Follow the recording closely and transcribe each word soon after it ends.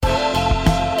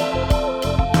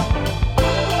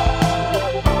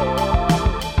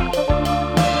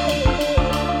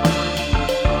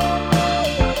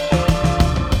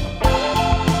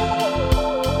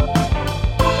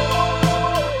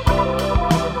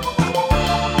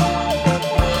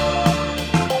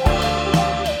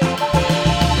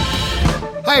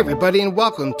Hi, everybody, and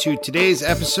welcome to today's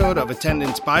episode of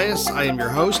Attendance Bias. I am your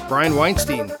host, Brian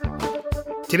Weinstein.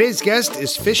 Today's guest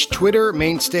is Phish Twitter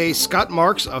mainstay Scott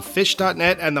Marks of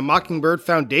Phish.net and the Mockingbird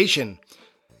Foundation.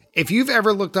 If you've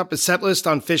ever looked up a setlist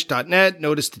on Phish.net,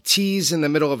 noticed a tease in the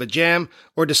middle of a jam,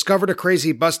 or discovered a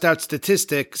crazy bust-out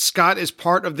statistic, Scott is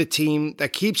part of the team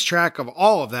that keeps track of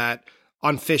all of that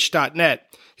on Phish.net.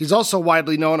 He's also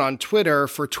widely known on Twitter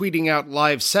for tweeting out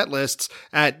live setlists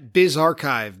at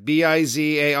BizArchive,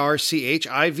 BizArchive.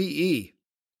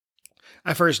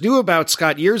 I first knew about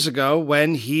Scott years ago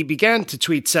when he began to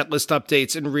tweet setlist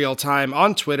updates in real time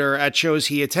on Twitter at shows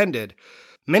he attended.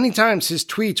 Many times his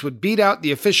tweets would beat out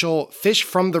the official Phish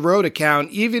from the Road account,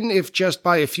 even if just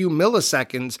by a few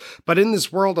milliseconds, but in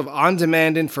this world of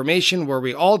on-demand information where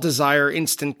we all desire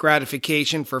instant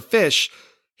gratification for Phish,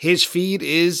 his feed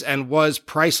is and was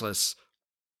priceless.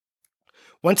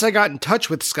 Once I got in touch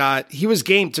with Scott, he was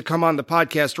game to come on the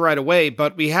podcast right away,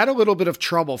 but we had a little bit of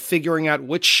trouble figuring out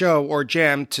which show or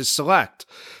jam to select.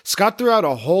 Scott threw out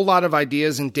a whole lot of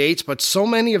ideas and dates, but so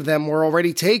many of them were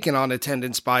already taken on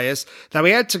Attendance Bias that we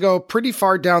had to go pretty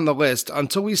far down the list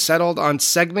until we settled on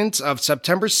segments of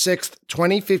September 6th,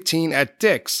 2015 at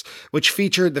Dick's, which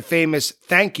featured the famous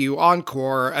Thank You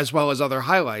encore as well as other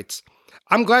highlights.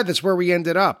 I'm glad that's where we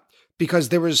ended up, because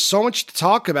there was so much to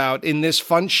talk about in this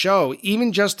fun show,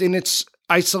 even just in its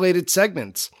isolated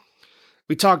segments.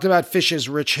 We talked about Phish's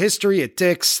rich history at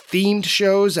Dick's, themed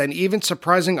shows, and even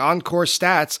surprising encore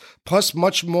stats, plus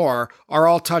much more, are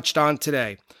all touched on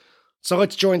today. So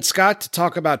let's join Scott to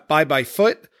talk about Bye Bye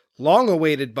Foot,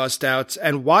 long-awaited bust-outs,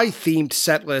 and why themed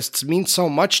set lists mean so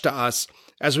much to us,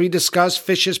 as we discuss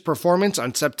Phish's performance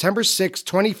on September 6,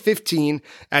 2015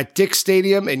 at Dick's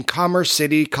Stadium in Commerce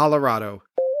City, Colorado.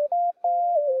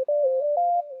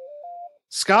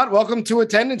 Scott, welcome to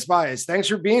Attendance Bias. Thanks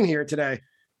for being here today.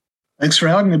 Thanks for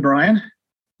having me, Brian.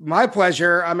 My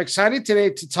pleasure. I'm excited today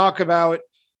to talk about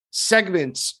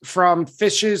segments from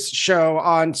Phish's show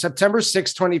on September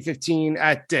 6, 2015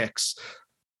 at Dick's,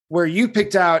 where you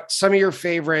picked out some of your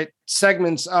favorite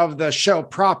segments of the show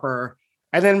proper,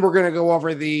 and then we're going to go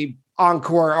over the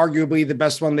encore, arguably the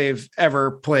best one they've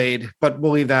ever played, but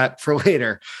we'll leave that for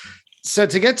later. So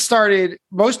to get started,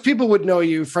 most people would know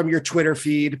you from your Twitter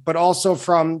feed, but also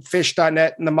from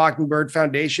Phish.net and the Mockingbird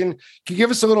Foundation. Can you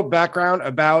give us a little background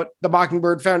about the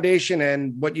Mockingbird Foundation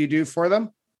and what you do for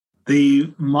them?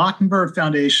 The Mockingbird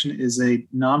Foundation is a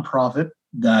nonprofit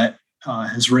that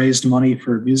has raised money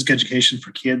for music education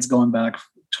for kids going back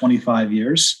 25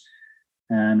 years.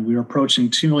 And we're approaching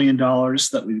 $2 million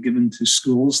that we've given to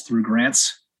schools through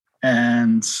grants.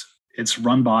 And it's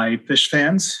run by Phish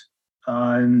fans.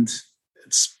 And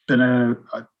it's been a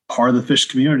part of the Phish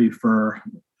community for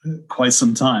quite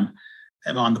some time.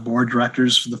 I'm on the board of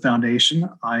directors for the foundation.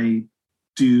 I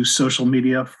do social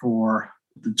media for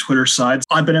the Twitter side.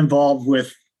 I've been involved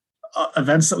with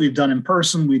events that we've done in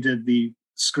person. We did the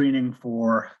screening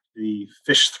for the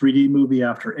Phish 3D movie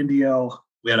After Indio.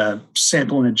 We had a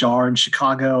sample in a jar in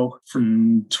Chicago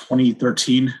from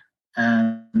 2013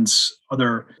 and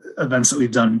other events that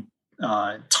we've done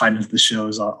tied into the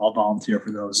shows. I'll volunteer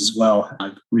for those as well.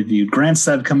 I've reviewed grants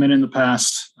that have come in the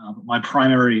past. But my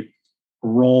primary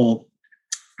role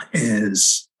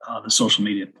is the social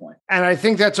media point. And I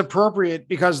think that's appropriate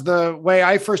because the way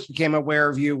I first became aware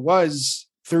of you was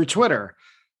through Twitter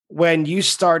when you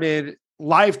started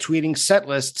live tweeting set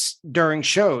lists during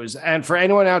shows. And for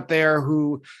anyone out there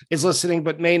who is listening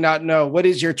but may not know, what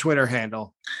is your Twitter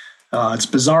handle? It's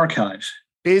BizArchive.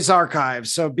 BizArchive,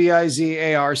 so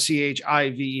BizArchive.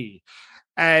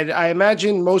 And I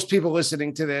imagine most people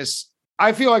listening to this,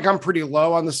 I feel like I'm pretty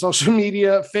low on the social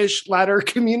media Phish ladder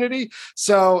community.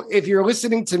 So if you're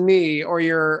listening to me or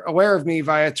you're aware of me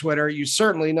via Twitter, you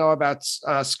certainly know about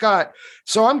Scott.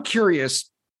 So I'm curious.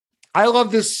 I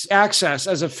love this access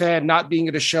as a fan, not being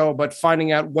at a show, but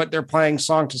finding out what they're playing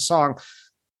song to song.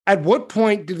 At what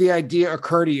point did the idea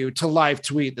occur to you to live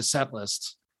tweet the set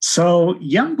list? So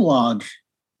Youngblog,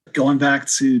 going back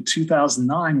to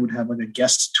 2009, would have like a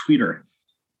guest tweeter.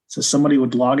 So somebody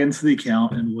would log into the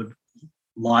account and would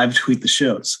live tweet the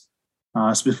shows.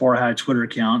 It's before I had a Twitter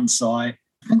account. And so I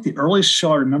think the earliest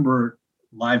show I remember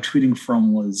live tweeting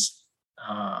from was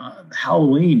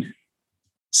Halloween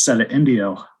set at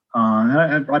Indio.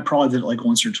 I probably did it like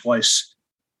once or twice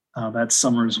that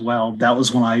summer as well. That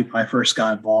was when I first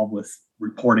got involved with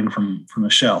reporting from the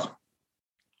show.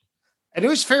 And it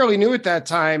was fairly new at that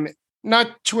time,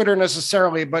 not Twitter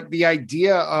necessarily, but the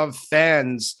idea of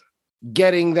fans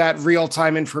getting that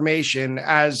real-time information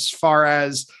as far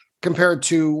as compared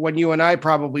to when you and I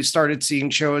probably started seeing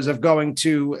shows of going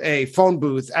to a phone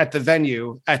booth at the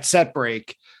venue at set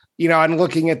break. and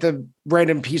looking at the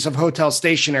random piece of hotel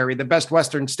stationery, the Best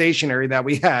Western stationery that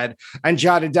we had, and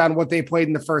jotted down what they played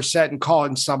in the first set and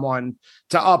calling someone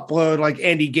to upload like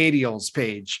Andy Gadiel's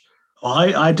page. Well,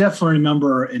 I definitely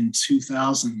remember in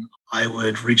 2000, I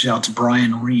would reach out to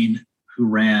Brian Reen, who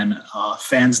ran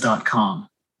fans.com.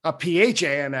 A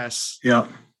PHANS. Yep.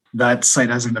 That site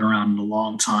hasn't been around in a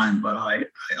long time, but I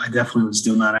definitely was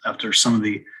doing that after some of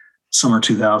the summer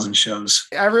 2000 shows.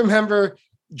 I remember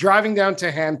driving down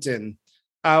to Hampton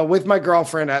with my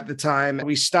girlfriend at the time.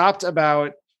 We stopped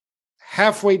about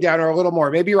halfway down or a little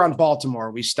more, maybe around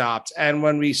Baltimore, we stopped. And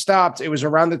when we stopped, it was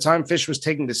around the time Phish was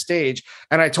taking the stage.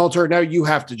 And I told her, no, you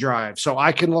have to drive. So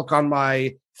I can look on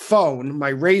my phone, my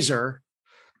Razor,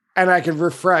 and I can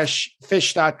refresh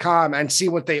Phish.com and see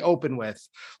what they open with.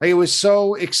 Like, it was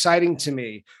so exciting to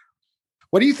me.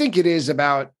 What do you think it is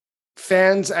about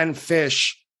fans and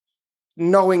Phish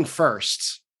knowing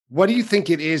first? What do you think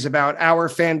it is about our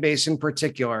fan base in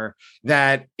particular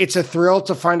that it's a thrill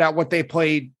to find out what they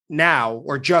played now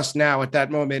or just now at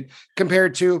that moment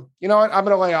compared to, you know what, I'm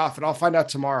going to lay off and I'll find out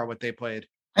tomorrow what they played?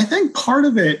 I think part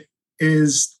of it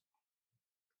is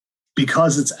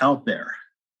because it's out there.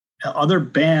 Other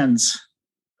bands,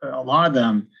 a lot of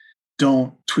them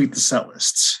don't tweet the set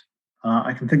lists.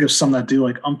 I can think of some that do,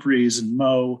 like Umphreys and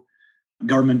Moe,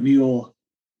 Government Mule,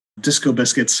 Disco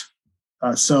Biscuits.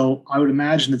 So I would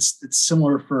imagine it's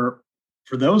similar for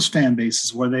those fan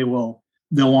bases where they'll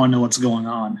want to know what's going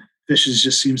on. Phish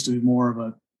just seems to be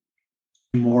more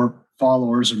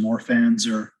followers or more fans,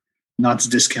 or not to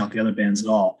discount the other bands at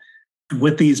all.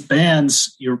 With these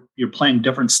bands, you're playing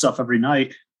different stuff every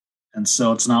night. And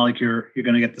so it's not like you're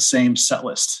going to get the same set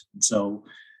list. And so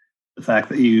the fact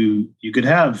that you could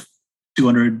have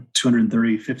 200,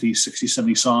 230, 50, 60,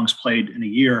 70 songs played in a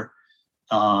year,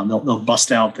 they'll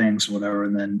bust out things or whatever.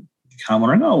 And then you kind of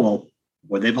want to know, well,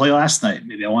 what did they play last night?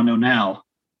 Maybe I want to know now.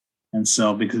 And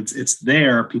so because it's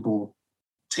there, people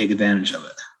take advantage of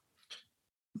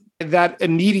it. That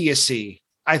immediacy,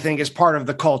 I think, is part of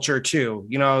the culture too.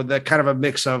 The kind of a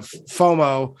mix of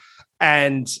FOMO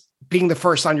and being the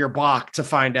first on your block to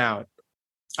find out.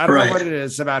 I don't know what it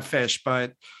is about Phish,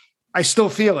 but I still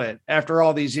feel it after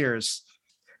all these years.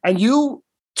 And you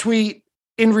tweet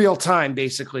in real time,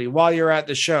 basically, while you're at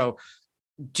the show.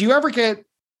 Do you ever get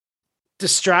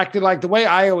distracted? Like, the way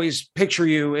I always picture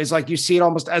you is like you see it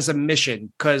almost as a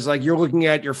mission, because like you're looking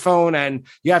at your phone and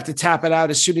you have to tap it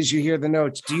out as soon as you hear the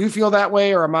notes. Do you feel that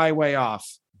way, or am I way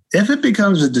off? If it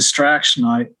becomes a distraction,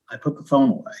 I put the phone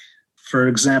away. For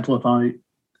example, if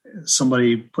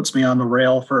somebody puts me on the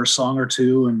rail for a song or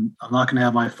two and I'm not going to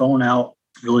have my phone out,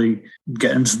 really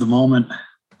get into the moment.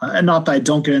 And not that I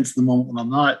don't get into the moment when I'm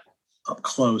not up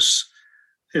close.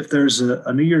 If there's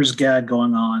a New Year's gag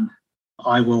going on,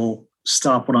 I will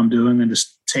stop what I'm doing and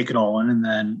just take it all in. And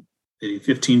then maybe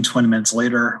 15, 20 minutes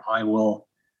later, I will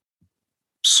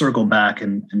circle back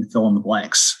and fill in the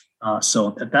blanks.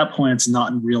 So at that point, it's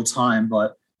not in real time,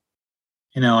 but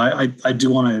I do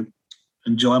want to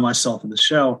enjoy myself at the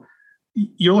show.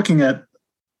 You're looking at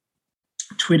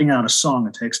tweeting out a song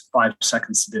that takes 5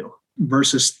 seconds to do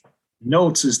versus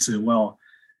notes is to, well,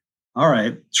 all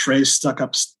right, Trey's stuck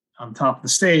up on top of the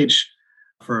stage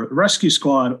for the Rescue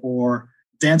Squad, or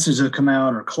dancers have come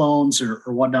out, or clones or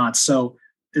whatnot. So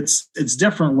it's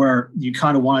different where you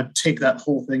kind of want to take that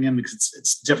whole thing in because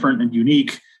it's different and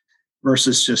unique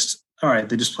versus just, all right,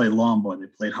 they just played Long Boy, they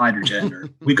played Hydrogen or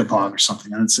Weekapog or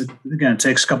something. And it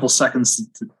takes a couple seconds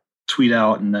to tweet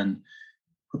out and then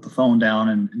put the phone down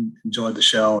and enjoy the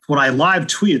show. When I live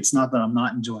tweet, it's not that I'm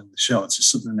not enjoying the show. It's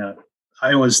just something that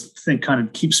I always think kind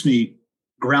of keeps me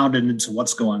grounded into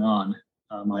what's going on.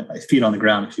 My feet on the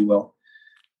ground, if you will.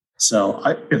 So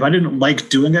if I didn't like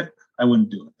doing it, I wouldn't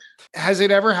do it. Has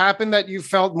it ever happened that you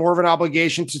felt more of an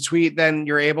obligation to tweet than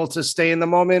you're able to stay in the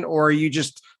moment, or are you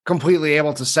just completely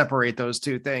able to separate those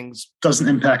two things? Doesn't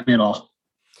impact me at all.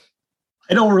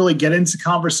 I don't really get into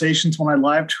conversations when I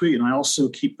live tweet, and I also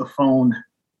keep the phone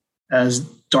as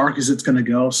dark as it's going to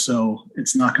go, so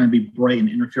it's not going to be bright and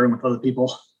interfering with other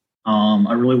people.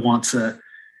 I really want to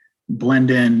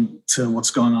blend in to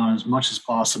what's going on as much as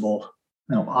possible.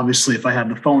 Obviously, if I have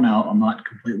the phone out, I'm not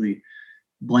completely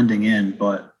blending in,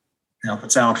 but if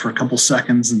it's out for a couple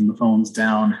seconds and the phone's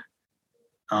down,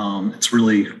 it's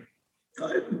really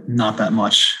not that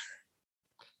much.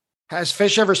 Has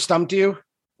Phish ever stumped you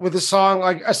with a song,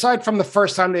 like aside from the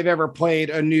first time they've ever played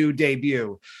a new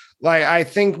debut? Like, I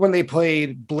think when they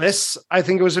played Bliss, I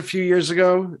think it was a few years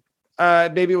ago,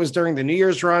 maybe it was during the New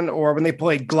Year's run, or when they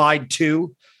played Glide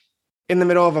 2 in the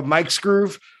middle of a Mike's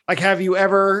Groove. Like, have you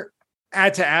ever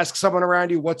had to ask someone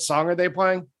around you, what song are they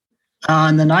playing?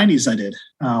 In the 90s, I did.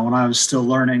 When I was still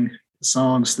learning the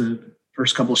songs, the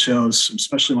first couple of shows,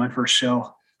 especially my first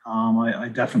show, I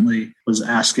definitely was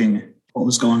asking what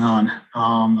was going on.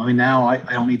 I mean, now I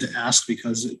don't need to ask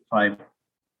because if I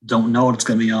don't know what it's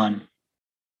going to be on,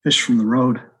 Fish from the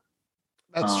Road.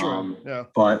 That's true. Yeah.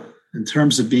 But in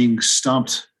terms of being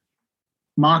stumped,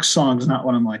 mock song is not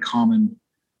one of my common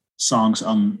songs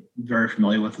I'm very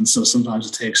familiar with. And so sometimes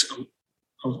it takes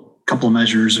a couple of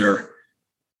measures or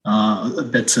a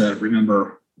bit to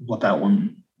remember what that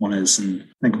one is. And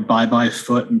I think Bye Bye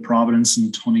Foot in Providence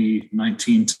in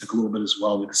 2019 took a little bit as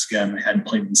well, because again, they hadn't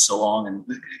played in so long. And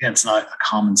again, it's not a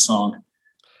common song.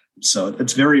 So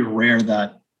it's very rare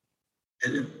that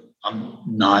I'm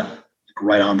not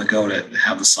right on the go to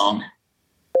have the song.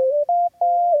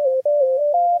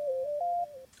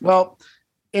 Well,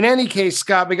 in any case,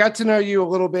 Scott, we got to know you a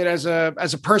little bit as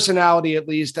a personality, at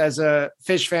least as a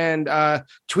Phish fan,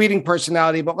 tweeting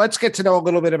personality. But let's get to know a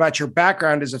little bit about your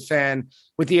background as a fan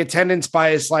with the attendance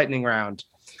bias lightning round.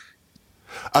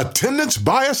 Attendance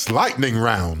bias lightning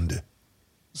round.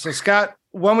 So, Scott,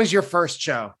 when was your first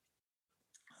show?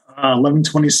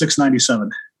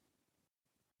 11/26/97.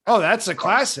 Oh, that's a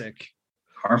classic.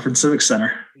 Hartford Civic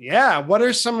Center. Yeah. What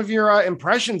are some of your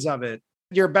impressions of it?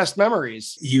 Your best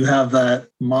memories? You have that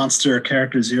monster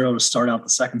Character Zero to start out the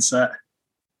second set.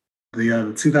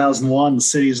 The 2001, the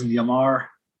Cities and the Yamar.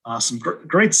 Some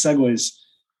great segues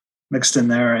mixed in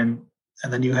there. And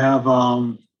then you have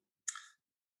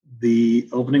the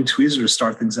opening tweezer to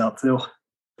start things out too.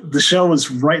 The show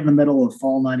was right in the middle of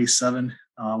fall 97,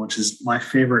 which is my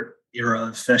favorite era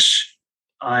of Phish.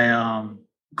 I am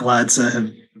glad to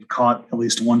have caught at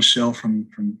least one show from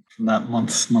that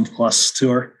month plus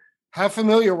tour. How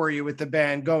familiar were you with the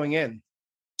band going in?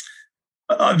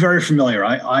 Very familiar.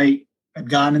 I had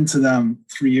gone into them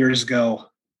 3 years ago,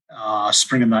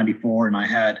 spring of 94, and I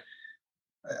had,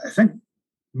 I think,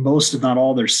 most, if not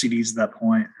all, their CDs at that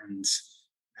point, and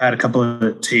had a couple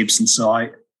of tapes. And so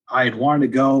I had wanted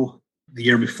to go the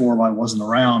year before while I wasn't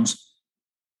around.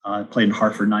 I played in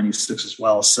Hartford 96 as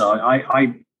well. So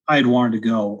I had wanted to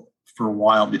go for a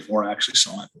while before I actually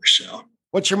saw my first show.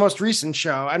 What's your most recent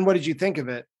show, and what did you think of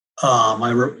it?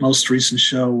 My most recent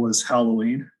show was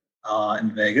Halloween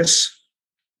in Vegas,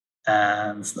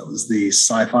 and that was the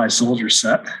Sci-Fi Soldier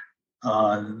set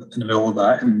in the middle of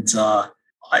that. And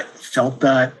I felt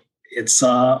that it's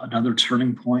another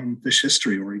turning point in Phish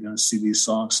history, where you're going to see these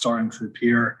songs starting to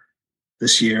appear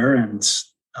this year, and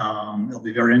it'll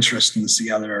be very interesting to see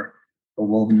how they're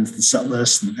woven into the set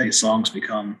list and the songs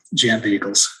become jam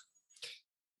vehicles.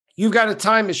 You've got a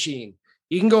time machine.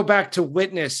 You can go back to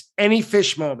witness any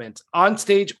Phish moment on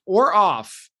stage or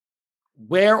off.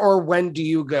 Where or when do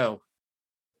you go?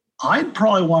 I'd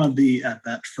probably want to be at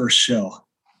that first show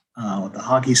with the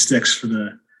hockey sticks for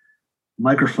the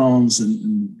microphones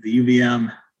and the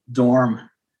UVM dorm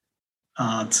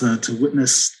to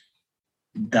witness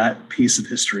that piece of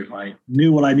history. If I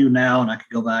knew what I knew now and I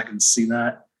could go back and see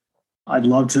that, I'd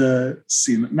love to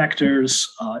see them at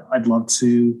Nectar's. I'd love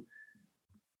to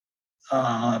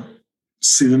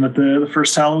see them at the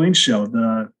first Halloween show,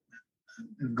 the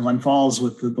Glen Falls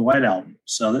with the White Album.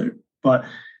 So, but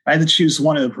I had to choose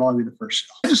one. It would probably be the first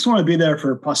show. I just want to be there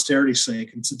for posterity's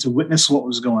sake and to witness what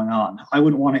was going on. I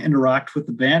wouldn't want to interact with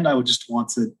the band. I would just want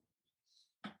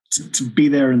to be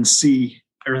there and see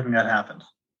everything that happened.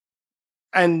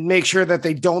 And make sure that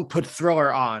they don't put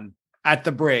Thriller on at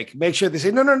the break. Make sure they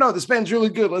say, no, this band's really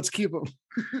good. Let's keep them.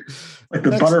 Like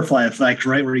the butterfly effect,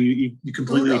 right? Where you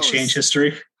completely change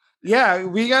history. Yeah,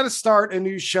 we got to start a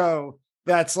new show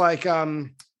that's like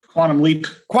Quantum Leap.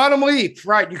 Quantum Leap,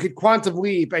 right? You could Quantum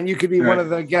Leap, and you could be one of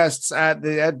the guests at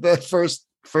the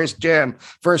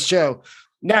first show.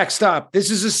 Next up, this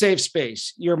is a safe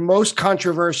space. Your most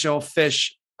controversial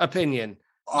Phish opinion.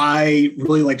 I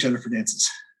really like Jennifer Dances.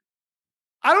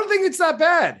 I don't think it's that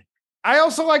bad. I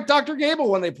also like Dr. Gable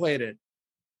when they played it.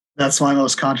 That's my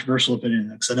most controversial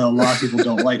opinion, because I know a lot of people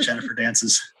don't like Jennifer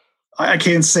Dances. I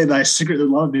can't say that I secretly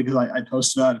love it because I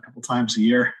post about it a couple times a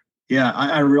year. Yeah,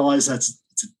 I realize it's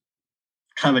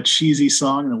kind of a cheesy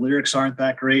song and the lyrics aren't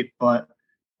that great, but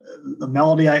the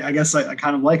melody, I guess I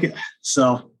kind of like it.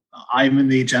 So I'm in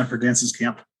the Jennifer Dances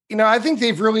camp. You know, I think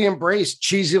they've really embraced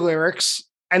cheesy lyrics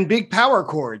and big power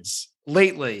chords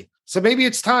lately. So maybe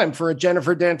it's time for a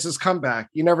Jennifer Dances comeback.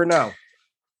 You never know.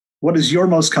 What is your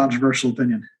most controversial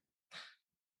opinion?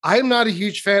 I'm not a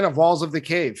huge fan of Walls of the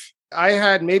Cave. I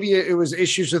had, maybe it was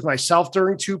issues with myself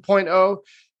during 2.0,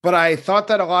 but I thought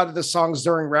that a lot of the songs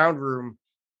during Round Room,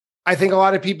 I think a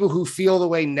lot of people who feel the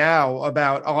way now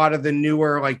about a lot of the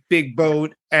newer, like Big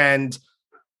Boat and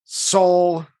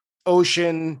Soul,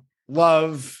 Ocean,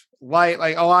 Love, Light,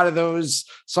 like a lot of those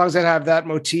songs that have that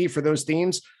motif or those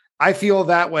themes. I feel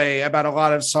that way about a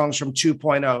lot of songs from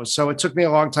 2.0. So it took me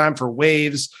a long time for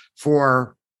Waves,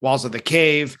 for Walls of the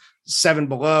Cave, Seven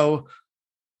Below.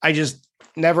 I just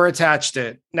never attached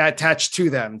to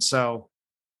them. So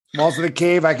Walls of the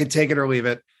Cave, I could take it or leave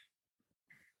it.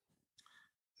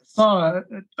 I saw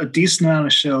a decent amount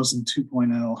of shows in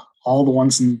 2.0, all the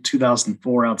ones in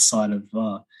 2004 outside of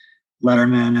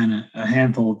Letterman and a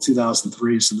handful of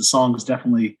 2003. So the songs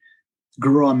definitely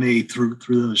grew on me through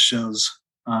those shows.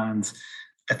 And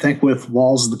I think with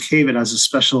Walls of the Cave, it has a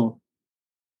special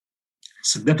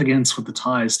significance with the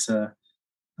ties to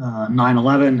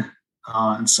 9/11.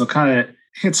 And so kind of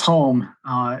hits home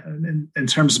in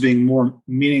terms of being more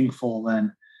meaningful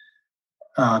than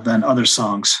other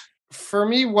songs. For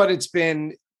me, what it's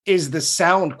been is the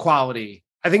sound quality.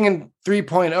 I think in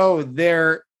 3.0,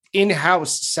 their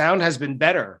in-house sound has been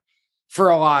better for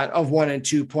a lot of 1 and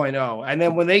 2.0. And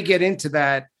then when they get into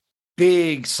that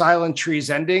big Silent Trees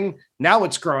ending, now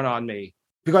it's grown on me,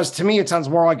 because to me, it sounds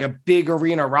more like a big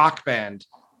arena rock band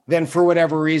than, for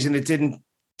whatever reason, it didn't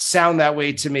sound that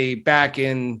way to me back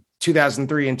in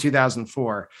 2003 and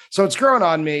 2004. So it's grown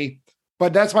on me,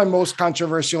 but that's my most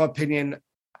controversial opinion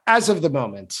as of the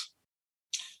moment.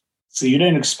 So you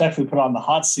didn't expect to put on the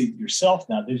hot seat yourself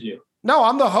now, did you? No,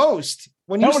 I'm the host.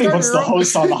 Nobody puts the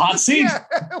host on the hot seat. Yeah.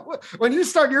 When you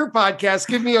start your podcast,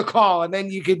 give me a call, and then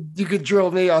you could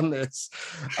drill me on this.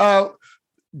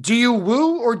 Do you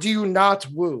woo or do you not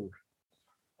woo?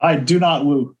 I do not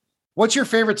woo. What's your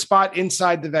favorite spot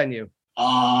inside the venue?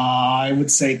 I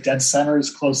would say dead center, as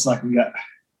close as I can get.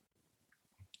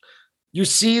 You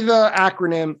see the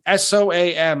acronym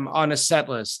SOAM on a set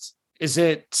list. Is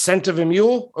it Scent of a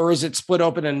Mule or is it Split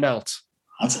Open and Melt?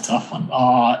 That's a tough one.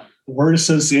 Word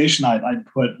association, I'd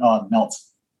put Melt.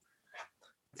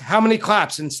 How many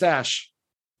claps in Stash?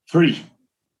 3.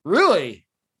 Really?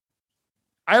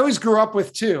 I always grew up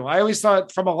with 2. I always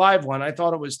thought from a live one, I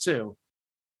thought it was 2.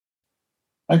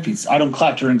 I don't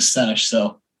clap during Stash,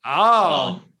 so.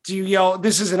 Oh, do you yell?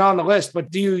 This isn't on the list, but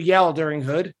do you yell during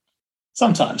Hood?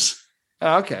 Sometimes.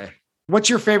 Oh, okay. What's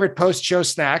your favorite post-show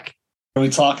snack? Are we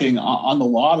talking on the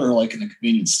lot or like in a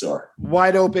convenience store?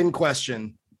 Wide open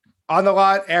question. On the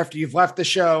lot, after you've left the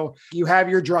show, you have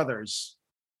your druthers.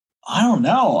 I don't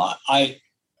know. I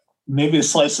maybe a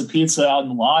slice of pizza out in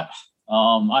the lot.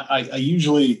 I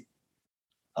usually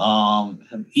have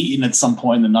eaten at some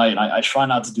point in the night. I try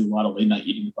not to do a lot of late night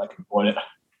eating if I can avoid it.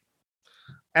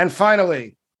 And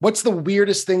finally, what's the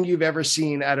weirdest thing you've ever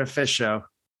seen at a Phish show?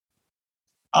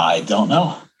 I don't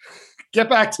know. Get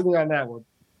back to me on that one.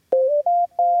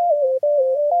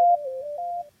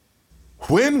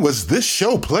 When was this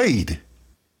show played?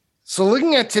 So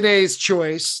looking at today's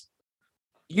choice,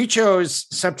 you chose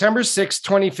September 6,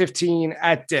 2015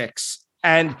 at Dick's.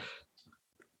 And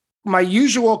my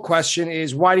usual question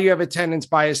is, why do you have attendance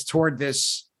bias toward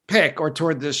this pick or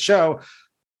toward this show?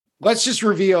 Let's just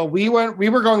reveal, we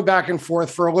were going back and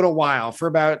forth for a little while, for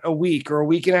about a week or a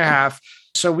week and a half.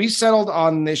 So we settled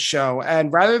on this show.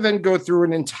 And rather than go through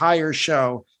an entire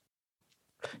show,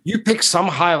 you picked some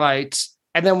highlights,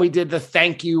 and then we did the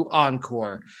thank you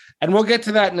encore. And we'll get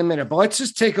to that in a minute. But let's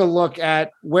just take a look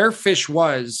at where Phish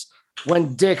was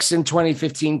when Dick's in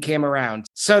 2015 came around.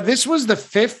 So this was the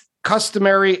 5th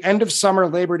customary end of summer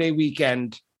Labor Day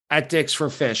weekend at Dick's for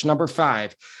Phish, number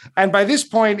 5. And by this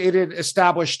point, it had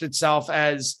established itself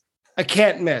as a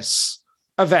can't miss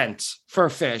event for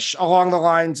Phish, along the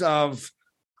lines of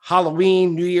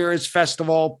Halloween, New Year's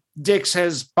festival. Dick's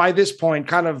has, by this point,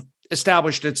 kind of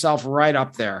established itself right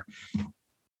up there.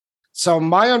 So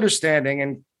my understanding,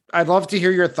 and I'd love to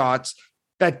hear your thoughts,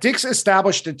 that Dick's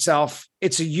established itself.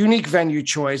 It's a unique venue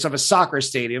choice of a soccer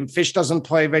stadium. Phish doesn't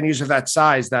play venues of that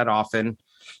size that often.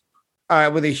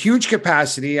 With a huge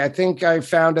capacity. I think I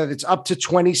found that it's up to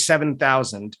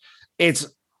 27,000. Its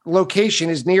location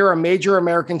is near a major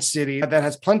American city that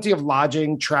has plenty of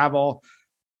lodging, travel,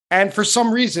 and for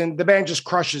some reason, the band just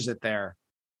crushes it there.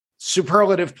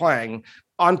 Superlative playing,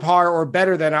 on par or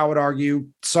better than, I would argue,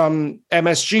 some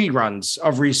MSG runs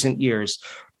of recent years.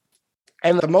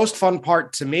 And the most fun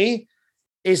part to me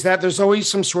is that there's always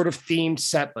some sort of themed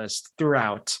set list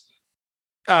throughout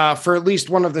for at least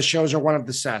one of the shows or one of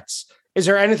the sets. Is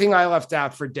there anything I left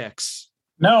out for Dick's?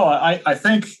 No, I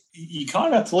think you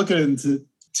kind of have to look at it into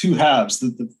 2 halves.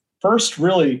 The first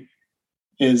really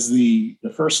is the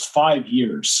first 5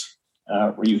 years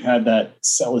where you had that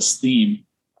set list theme.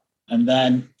 And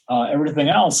then everything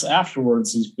else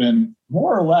afterwards has been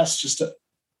more or less just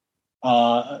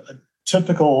a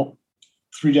typical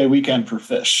 3-day weekend for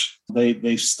Phish.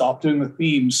 They stopped doing the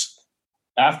themes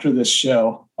after this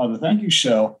show, the thank you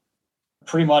show,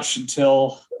 pretty much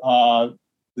until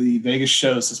the Vegas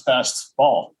shows this past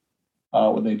fall,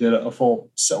 when they did a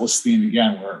full set list theme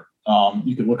again, where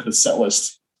you could look at a set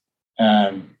list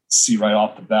and see right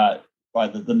off the bat by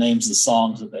the names of the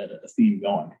songs that they had a theme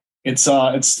going. It's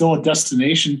still a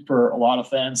destination for a lot of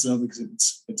fans though, because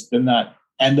it's been that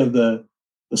end of the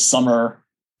summer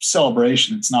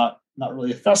celebration. It's not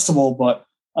really a festival, but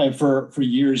for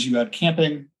years you had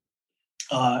camping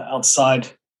outside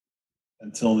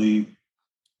until the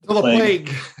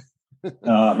plague.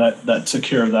 that took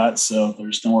care of that. So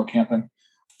there's no more camping.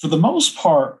 For the most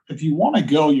part, if you want to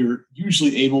go, you're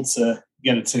usually able to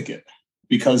get a ticket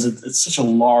because it's such a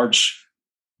large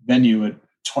venue at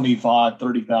 25,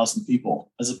 30,000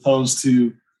 people, as opposed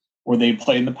to where they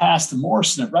played in the past in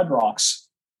Morrison at Red Rocks,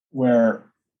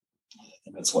 where I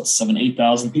think that's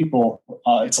 7,000-8,000 people.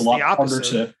 It's a lot harder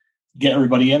to get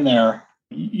everybody in there.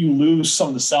 You lose some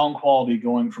of the sound quality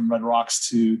going from Red Rocks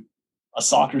to a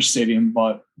soccer stadium,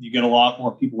 but you get a lot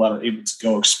more people that are able to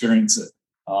go experience it.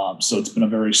 So it's been a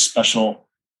very special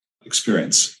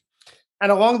experience.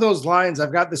 And along those lines,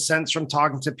 I've got the sense from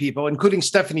talking to people, including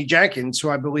Stephanie Jenkins, who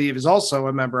I believe is also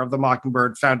a member of the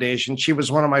Mockingbird Foundation. She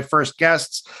was one of my first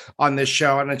guests on this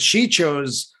show, and she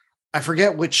chose, I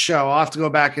forget which show. I'll have to go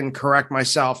back and correct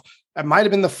myself. It might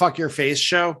have been the Fuck Your Face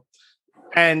show.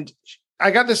 And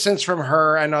I got the sense from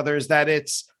her and others that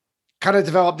it's kind of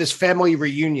developed this family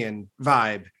reunion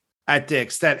vibe at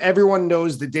Dick's, that everyone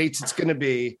knows the dates it's going to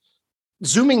be.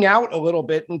 Zooming out a little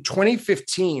bit, in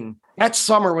 2015, that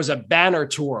summer was a banner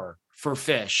tour for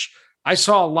Phish. I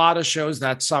saw a lot of shows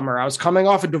that summer. I was coming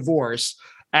off a divorce.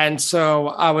 And so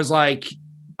I was like,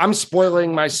 I'm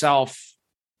spoiling myself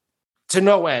to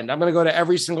no end. I'm going to go to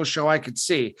every single show I could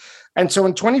see. And so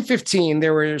in 2015,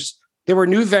 there were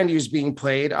new venues being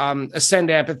played.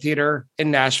 Ascend Amphitheater in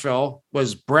Nashville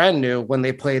was brand new when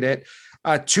they played it.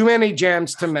 Too many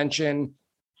jams to mention.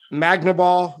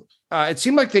 Magnaball. It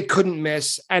seemed like they couldn't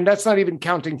miss, and that's not even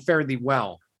counting Fare Thee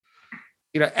Well.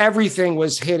 Everything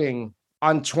was hitting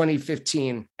on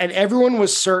 2015, and everyone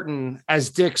was certain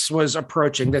as Dick's was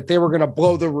approaching that they were going to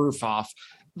blow the roof off.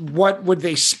 What would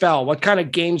they spell? What kind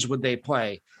of games would they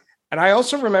play? And I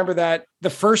also remember that the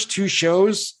first two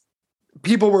shows,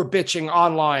 people were bitching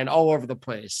online all over the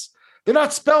place. They're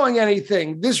not spelling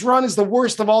anything. This run is the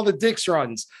worst of all the Dick's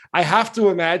runs. I have to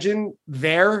imagine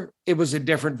it was a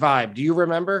different vibe. Do you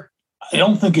remember? I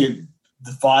don't think the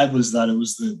vibe was that it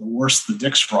was the worst of the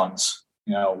Dick's runs.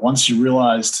 Once you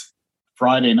realized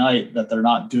Friday night that they're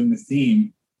not doing the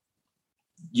theme,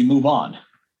 you move on.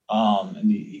 And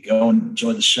you go and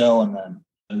enjoy the show. And then,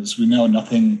 as we know,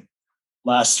 nothing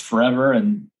lasts forever.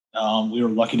 And we were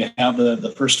lucky to have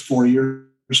the first 4 years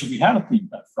that we had a theme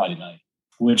that Friday night,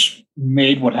 which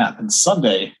made what happened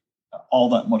Sunday all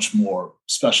that much more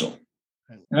special.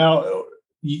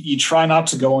 You try not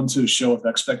to go into a show with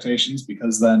expectations,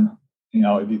 because then,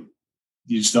 you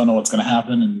just don't know what's going to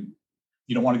happen, and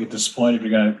you don't want to get disappointed if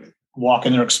you're going to walk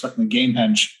in there expecting a game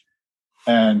henge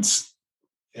and,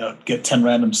 get 10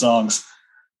 random songs.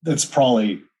 That's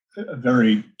probably a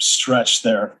very stretch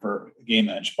there for a game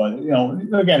henge. But,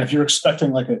 again, if you're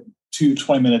expecting like a 2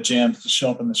 20-minute jams to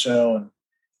show up in the show, and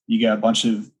you get a bunch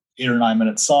of 8 or 9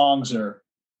 minute songs, or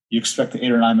you expect the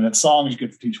 8 or 9 minute songs, you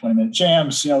get 2 20-minute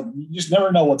jams. You just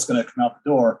never know what's going to come out the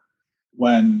door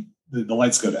when the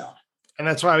lights go down. And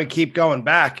that's why we keep going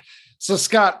back. So,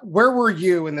 Scott, where were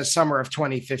you in the summer of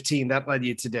 2015 that led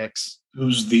you to Dick's? It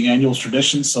was the annual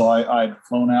tradition. So I'd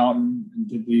flown out and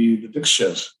did the Dick's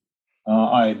shows.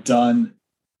 I had done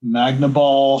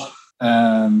Magnaball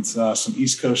and some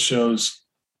East Coast shows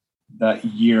that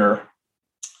year.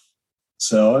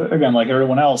 So again, like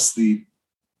everyone else, the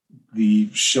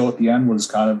show at the end was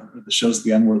the shows at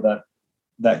the end were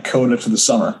that coda to the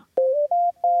summer.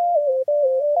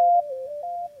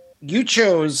 You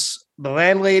chose The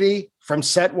Landlady from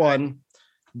set 1,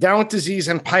 Down with Disease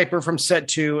and Piper from set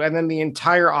 2, and then the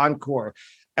entire encore.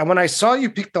 And when I saw you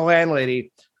pick The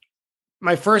Landlady,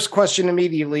 my first question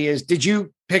immediately is, did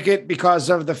you pick it because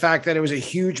of the fact that it was a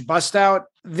huge bust out?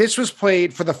 This was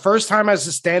played for the first time as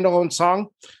a standalone song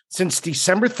since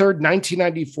December 3rd,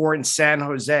 1994 in San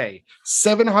Jose,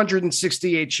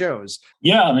 768 shows.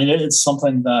 Yeah, I mean, it's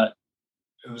something that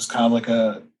it was kind of like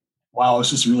a, wow, it's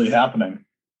just really happening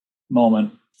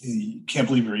moment. You can't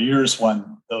believe your ears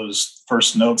when those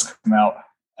first notes come out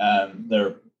and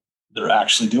they're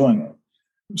actually doing it.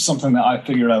 It was something that I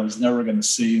figured I was never going to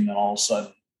see, and then all of a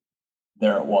sudden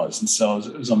there it was. And so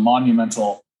it was a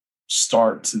monumental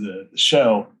start to the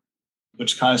show,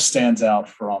 which kind of stands out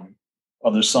from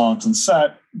other songs in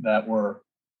set that were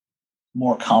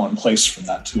more commonplace from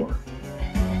that tour.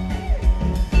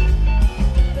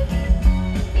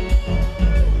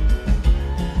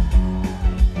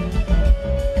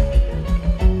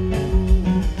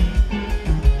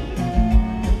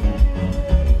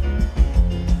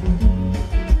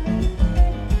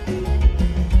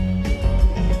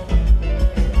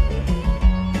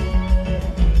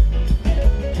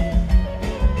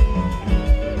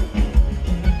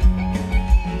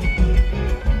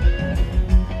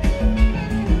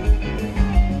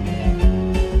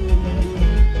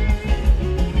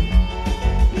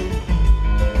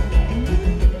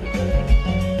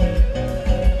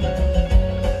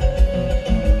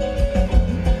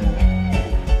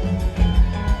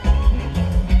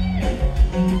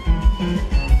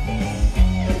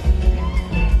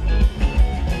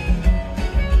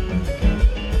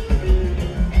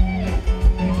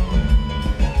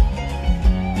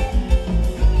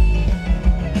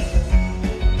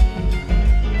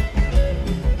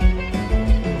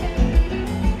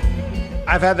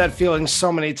 I've had that feeling so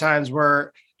many times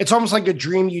where it's almost like a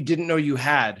dream you didn't know you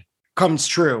had comes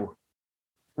true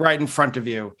right in front of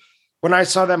you. When I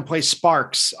saw them play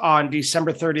Sparks on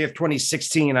December 30th,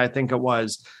 2016, I think it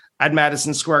was, at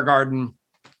Madison Square Garden,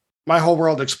 my whole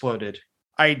world exploded.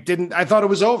 I thought it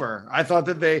was over. I thought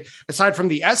that they, aside from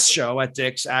the S show at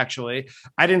Dick's, actually,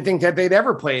 I didn't think that they'd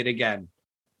ever play it again.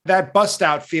 That bust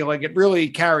out feeling, it really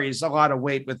carries a lot of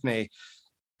weight with me.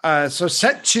 So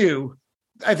set 2,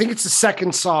 I think it's the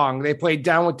second song. They played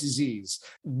Down with Disease.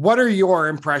 What are your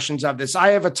impressions of this? I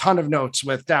have a ton of notes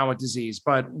with Down with Disease,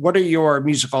 but what are your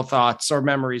musical thoughts or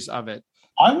memories of it?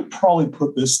 I would probably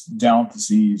put this Down with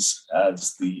Disease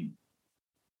as the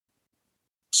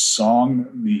song,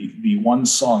 the one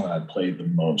song that I played the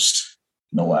most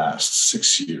in the last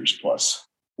 6 years plus.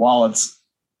 While it's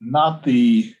not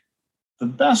the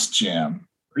best jam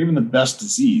or even the best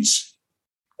Disease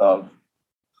of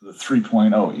the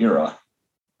 3.0 era,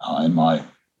 in my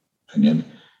opinion,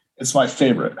 it's my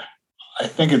favorite. I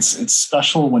think it's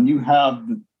special when you have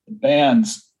the band,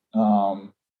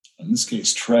 in this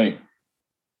case Trey,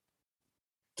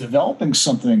 developing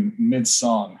something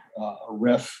mid-song, a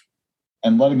riff,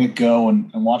 and letting it go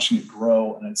and watching it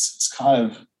grow. And it's kind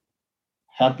of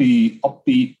happy,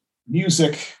 upbeat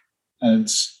music. And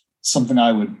it's something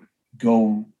I would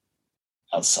go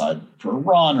outside for a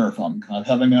run, or if I'm kind of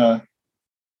having a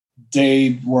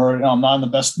day where I'm not in the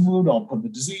best mood, I'll put the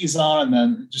Disease on, and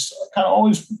then just kind of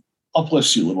always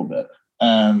uplifts you a little bit.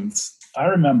 And I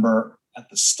remember at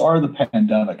the start of the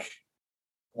pandemic,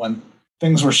 when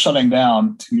things were shutting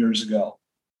down 2 years ago,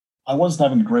 I wasn't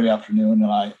having a great afternoon,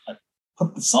 and I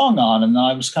put the song on, and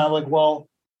I was kind of like, well,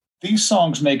 these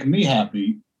songs make me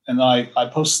happy. And I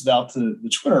posted out to the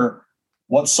Twitter,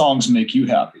 what songs make you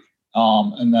happy?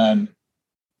 And then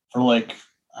for like,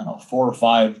 I don't know, 4 or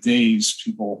 5 days,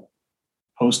 people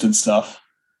posted stuff.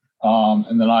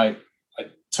 And then I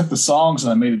took the songs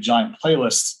and I made a giant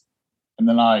playlist. And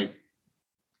then I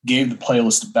gave the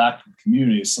playlist back to the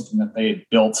community as something that they had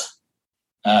built.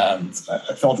 And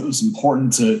I felt it was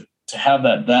important to have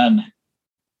that then.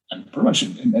 And pretty much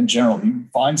in general, you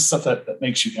find stuff that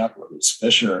makes you happy, whether it's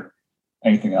Phish or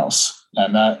anything else.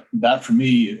 And that for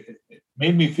me, it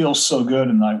made me feel so good.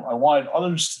 And I wanted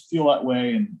others to feel that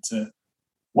way, and to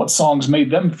what songs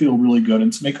made them feel really good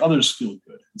and to make others feel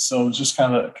good. And so it was just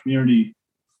kind of a community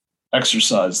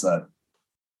exercise that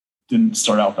didn't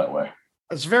start out that way.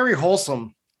 It's very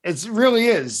wholesome. It really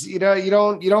is. You know, you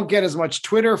don't get as much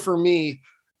Twitter for me,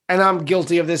 and I'm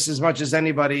guilty of this as much as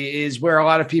anybody, is where a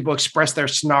lot of people express their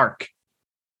snark.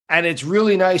 And it's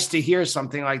really nice to hear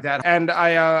something like that. And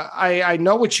I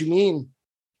know what you mean.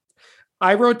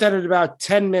 I wrote that in about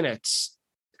 10 minutes.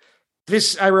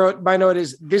 My note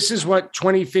is, this is what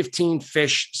 2015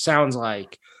 Phish sounds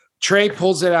like. Trey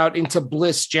pulls it out into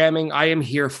Bliss jamming, I am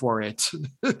here for it.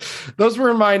 Those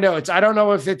were my notes. I don't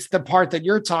know if it's the part that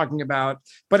you're talking about,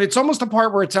 but it's almost a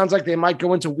part where it sounds like they might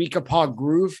go into Weekapaw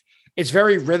groove. It's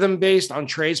very rhythm based on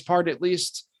Trey's part, at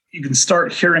least. You can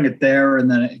start hearing it there, and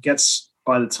then it gets,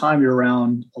 by the time you're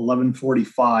around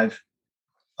 11:45,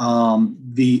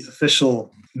 the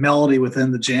official melody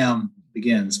within the jam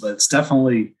begins. But it's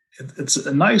definitely, it's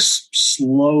a nice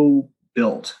slow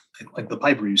build, like the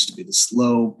Piper used to be, the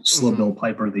slow build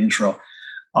Piper, the intro.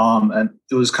 And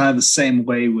it was kind of the same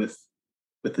way with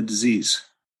the Disease,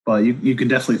 but you can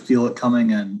definitely feel it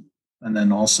coming, and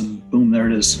then all of a sudden, boom, there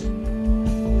it is.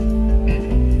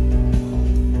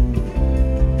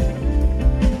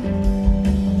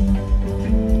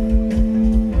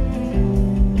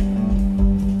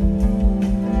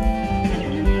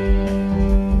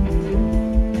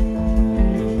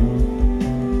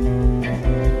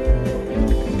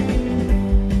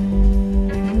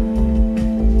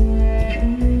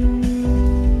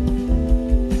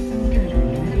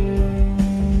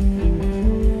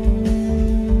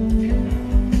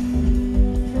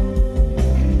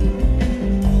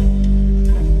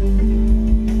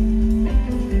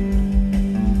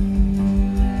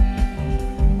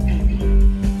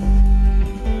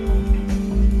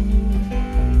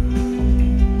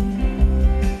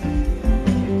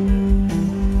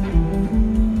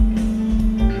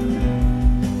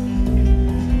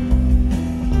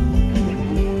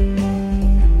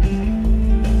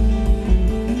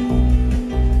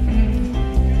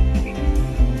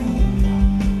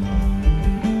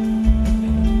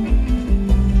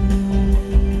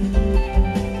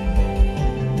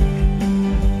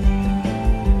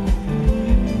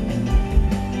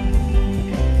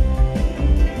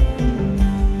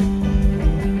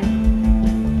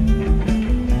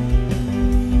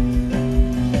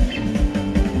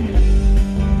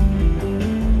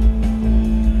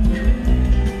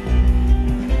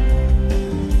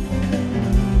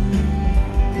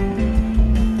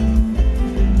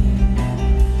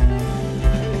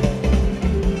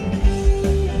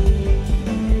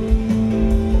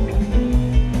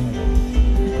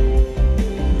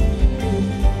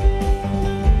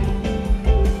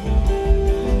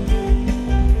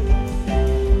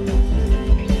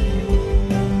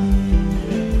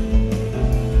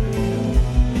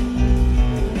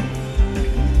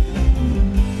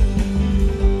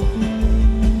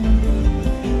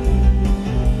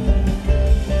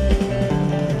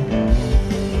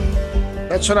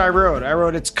 That's what I wrote. I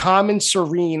wrote, it's calm and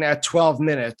serene at 12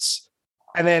 minutes.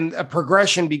 And then a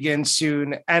progression begins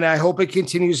soon. And I hope it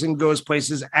continues and goes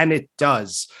places. And it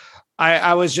does.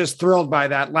 I was just thrilled by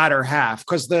that latter half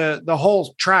because the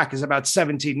whole track is about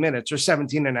 17 minutes or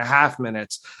 17 and a half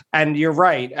minutes. And you're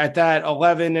right. At that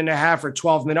 11 and a half or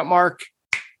 12-minute mark,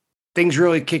 things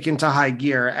really kick into high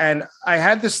gear. And I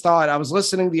had this thought. I was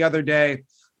listening the other day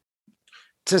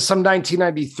to some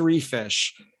 1993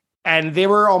 Fish, and they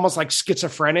were almost like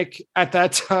schizophrenic at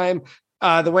that time.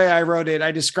 The way I wrote it,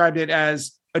 I described it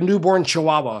as a newborn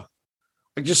chihuahua,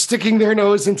 like just sticking their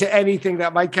nose into anything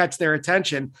that might catch their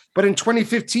attention. But in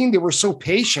 2015, they were so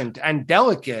patient and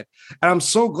delicate. And I'm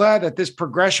so glad that this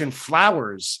progression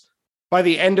flowers by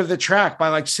the end of the track. By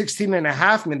like 16 and a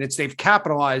half minutes, they've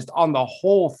capitalized on the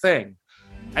whole thing.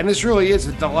 And this really is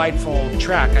a delightful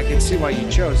track. I can see why you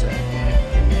chose it.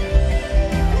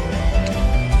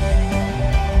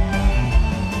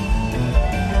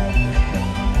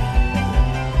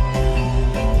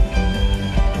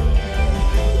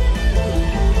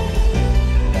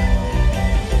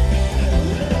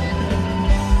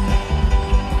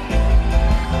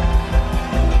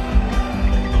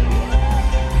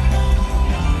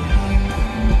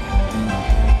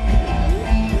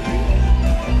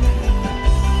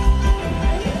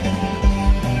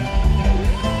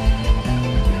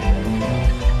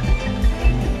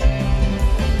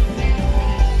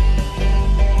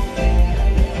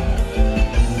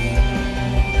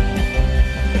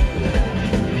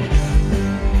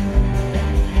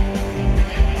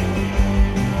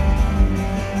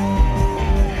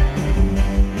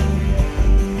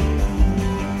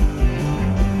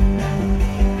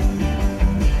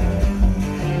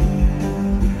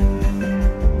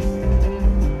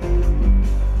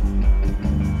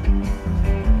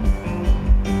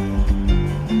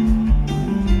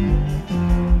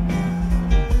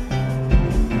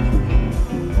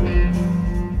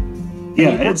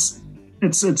 Yeah,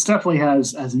 it's definitely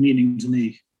has meaning to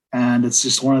me, and it's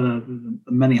just one of the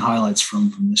many highlights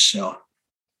from this show.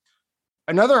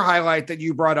 Another highlight that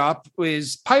you brought up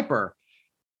is Piper.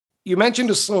 You mentioned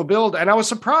a slow build, and I was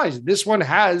surprised. This one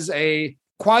has a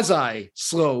quasi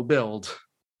slow build.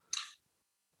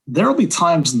 There will be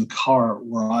times in the car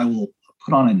where I will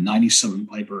put on a 97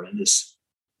 Piper and just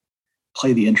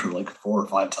play the intro like 4 or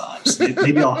 5 times.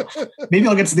 Maybe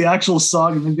I'll get to the actual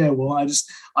song and maybe I won't.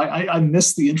 I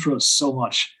miss the intro so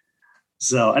much.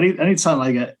 So anytime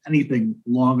I get anything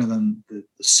longer than the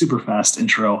super fast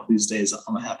intro these days,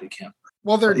 I'm a happy camper.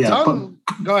 Well, they're done.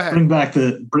 Go ahead. Bring back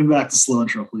the slow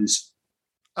intro, please.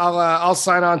 I'll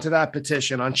sign on to that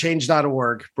petition on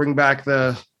change.org. Bring back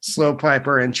the slow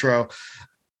Piper intro.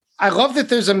 I love that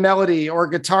there's a melody or a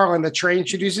guitar line that Trey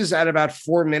introduces at about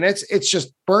 4 minutes. It's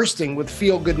just bursting with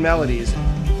feel-good melodies.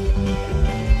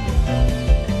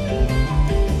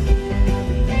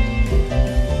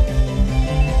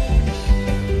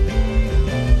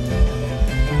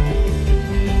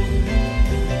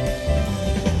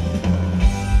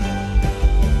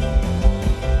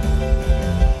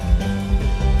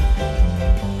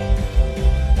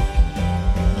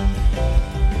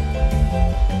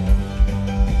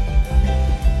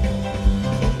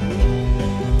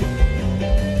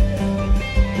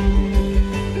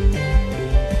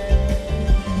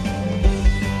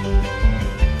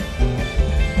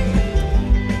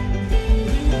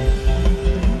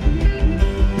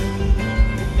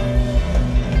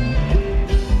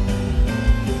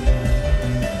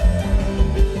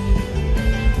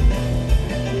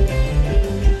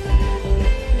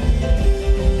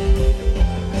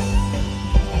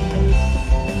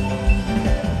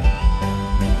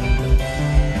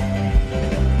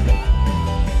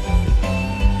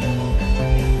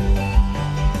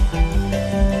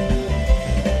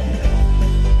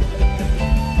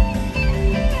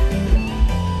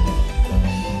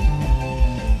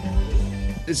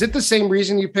 Is it the same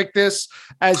reason you picked this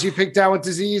as you picked Down with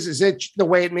Disease? Is it the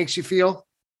way it makes you feel?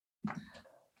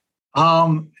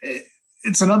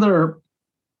 It's another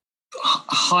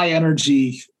high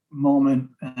energy moment,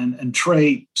 and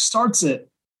Trey starts it,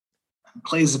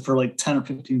 plays it for like 10 or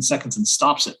 15 seconds and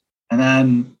stops it, and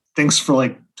then thinks for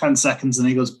like 10 seconds, and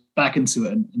he goes back into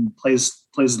it and plays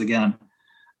it again.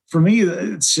 For me,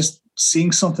 it's just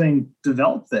seeing something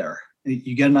develop there.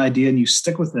 You get an idea and you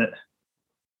stick with it.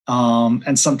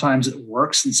 And sometimes it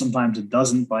works and sometimes it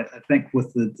doesn't. But I think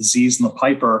with the Disease and the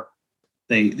Piper,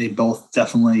 they both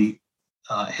definitely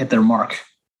hit their mark.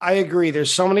 I agree.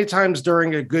 There's so many times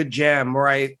during a good jam where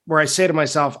I say to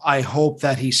myself, I hope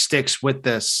that he sticks with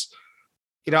this.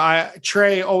 You know,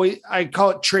 I call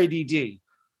it Trey DD.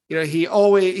 You know,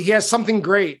 he has something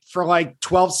great for like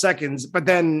 12 seconds, but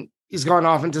then he's gone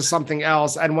off into something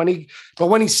else. And when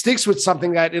he sticks with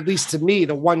something that, at least to me,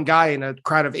 the one guy in a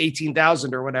crowd of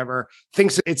 18,000 or whatever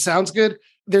thinks it sounds good,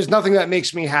 there's nothing that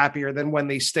makes me happier than when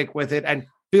they stick with it and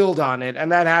build on it.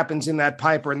 And that happens in that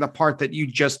Piper, in the part that you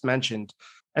just mentioned.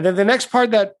 And then the next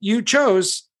part that you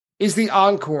chose is the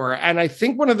encore. And I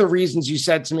think one of the reasons you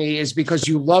said to me is because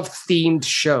you love themed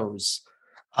shows.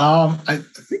 I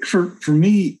think for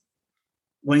me,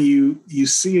 when you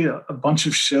see a bunch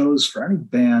of shows for any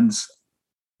bands,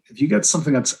 if you get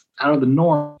something that's out of the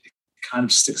norm, it kind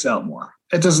of sticks out more.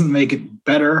 It doesn't make it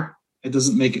better. It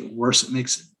doesn't make it worse. It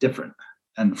makes it different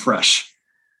and fresh.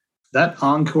 That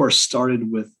encore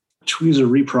started with Tweezer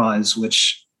Reprise,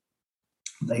 which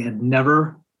they had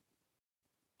never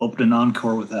opened an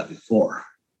encore with that before.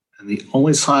 And the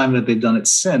only time that they've done it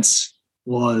since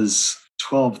was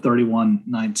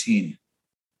 12/31/19.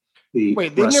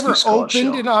 Wait, they never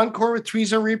opened an encore with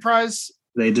Tweezer Reprise?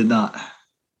 They did not.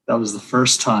 That was the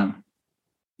first time.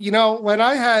 You know, when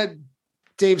I had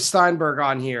Dave Steinberg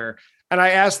on here and I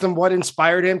asked him what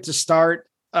inspired him to start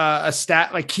a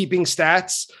stat, like keeping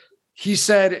stats, he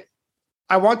said,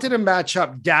 I wanted to match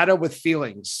up data with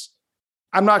feelings.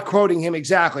 I'm not quoting him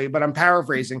exactly, but I'm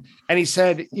paraphrasing. And he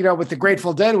said, you know, with the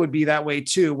Grateful Dead, it would be that way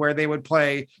too, where they would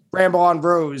play Ramble on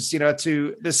Rose, you know,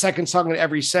 to the second song in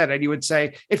every set. And he would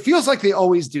say, it feels like they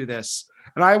always do this.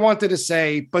 And I wanted to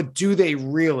say, but do they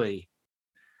really?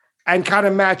 And kind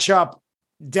of match up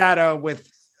data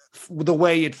with the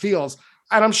way it feels.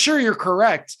 And I'm sure you're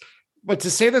correct. But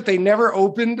to say that they never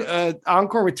opened an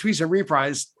encore with Tweezer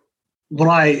Reprise. What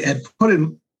I had put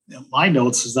in my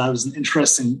notes is that it was an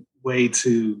interesting way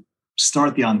to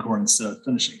start the encore instead of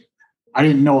finishing it. I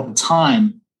didn't know at the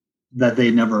time that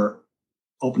they never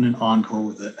opened an encore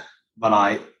with it, but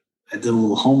I did a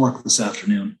little homework this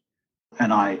afternoon,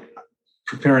 and I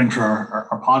preparing for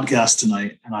our podcast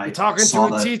tonight, and I You're talking saw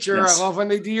to a that, teacher. yes. I love when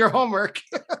they do your homework.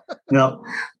 Yep.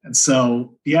 And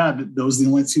so, yeah, those are the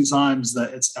only two times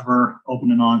that it's ever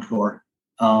opened an encore.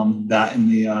 That in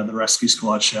the Rescue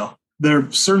Squad show. There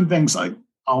are certain things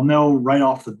I'll know right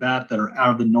off the bat that are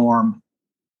out of the norm,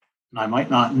 and I might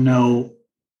not know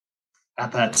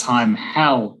at that time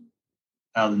how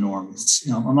out of the norm.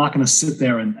 I'm not going to sit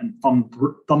there and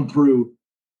thumb through,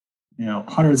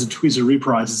 hundreds of Tweezer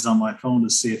Reprises on my phone to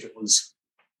see if it was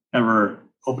ever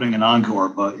opening an encore.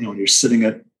 But when you're sitting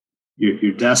at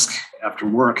your desk after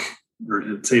work or at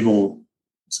a table,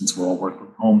 since we're all working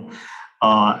from home,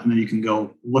 and then you can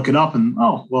go look it up and,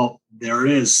 oh, well, there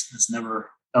it is.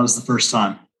 That was the first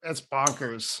time. That's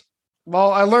bonkers.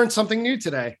 Well, I learned something new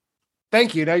today.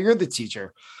 Thank you. Now you're the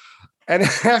teacher. And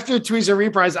after Tweezer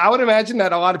Reprise, I would imagine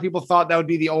that a lot of people thought that would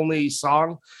be the only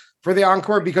song for the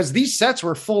encore, because these sets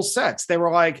were full sets. They were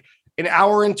like an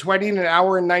hour and 20 and an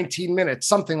hour and 19 minutes,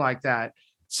 something like that.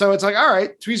 So it's like, all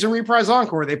right, Tweezer Reprise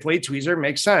encore. They play Tweezer,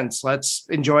 makes sense. Let's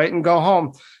enjoy it and go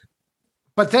home.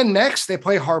 But then next they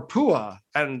play Harpua,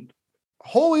 and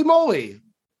holy moly,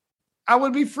 I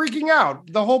would be freaking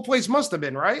out. The whole place must have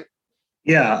been, right?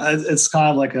 Yeah, it's kind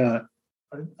of like a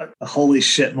holy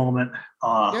shit moment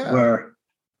where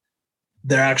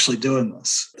they're actually doing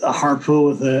this. A Harpua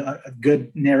with a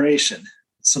good narration.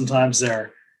 Sometimes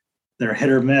they're hit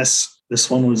or miss. This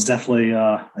one was definitely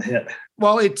a hit.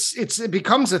 Well, it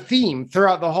becomes a theme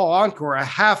throughout the whole encore, a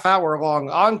half-hour-long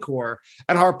encore,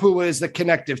 and Harpua is the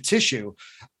connective tissue.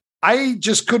 I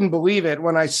just couldn't believe it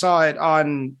when I saw it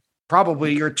on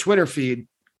probably your Twitter feed.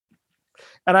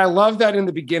 And I love that in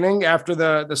the beginning, after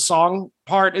the song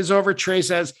part is over, Trey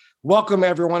says, "Welcome,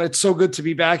 everyone. It's so good to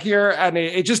be back here." And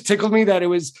it just tickled me that it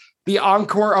was the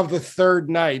encore of the third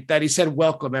night that he said,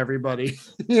 "Welcome, everybody."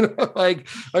 Like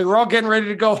we're all getting ready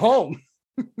to go home.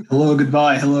 Hello,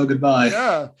 goodbye. Hello, goodbye.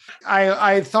 Yeah.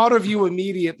 I thought of you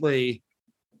immediately,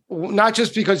 not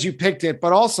just because you picked it,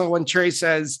 but also when Trey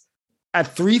says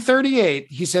at 3:38,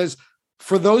 he says,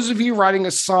 "For those of you writing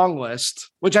a song list,"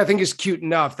 which I think is cute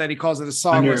enough that he calls it a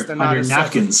song list and not your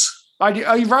napkins.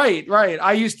 Right.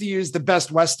 I used to use the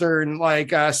Best Western,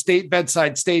 state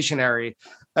bedside stationery.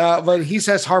 But he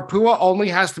says Harpua only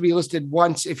has to be listed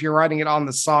once if you're writing it on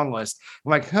the song list.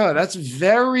 I'm like, that's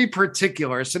very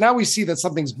particular. So now we see that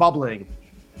something's bubbling.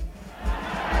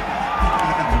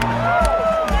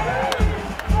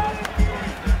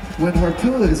 When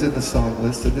Harpua is in the song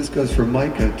list, and this goes for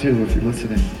Micah too, if you're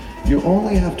listening, you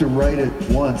only have to write it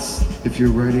once if you're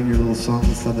writing your little song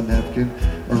list on the napkin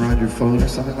or on your phone or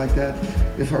something like that.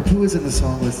 If Harpua is in the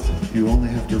song list, you only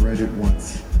have to write it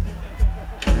once.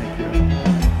 Thank you.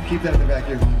 Keep that in the back of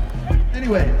your mind.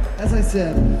 Anyway, as I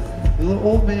said, The little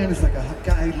old man is like a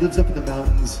guy who lives up in the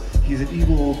mountains. He's an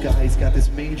evil old guy. He's got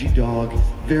this mangy dog,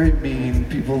 very mean.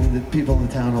 People in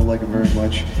the town don't like him very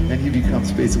much, and he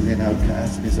becomes basically an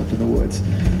outcast, and he's up in the woods.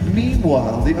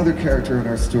 Meanwhile, the other character in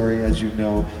our story, as you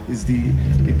know, is the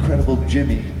incredible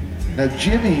Jimmy. Now,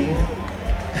 Jimmy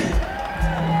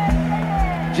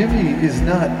is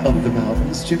not of the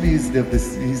mountains. Jimmy is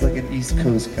he's like an East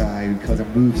Coast guy who kind of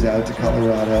moves out to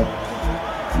Colorado.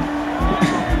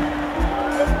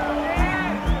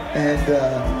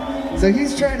 And so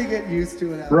he's trying to get used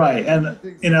to it. Right. And,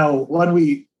 when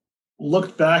we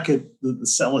looked back at the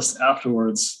set list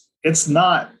afterwards, it's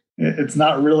not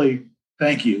really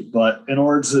thank you, but in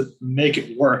order to make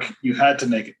it work, you had to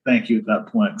make it thank you at that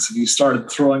point. So if you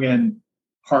started throwing in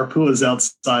Harpuas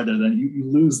outside there, then you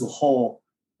lose the whole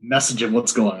message of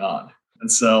what's going on.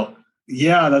 And so,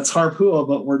 yeah, that's Harpua,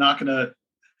 but we're not going to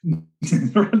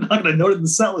note it in the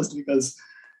set list because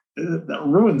that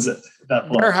ruins it at that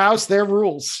point. Their house, their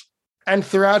rules. And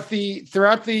throughout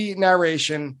the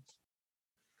narration,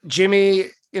 Jimmy,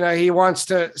 he wants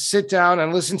to sit down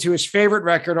and listen to his favorite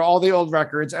record, all the old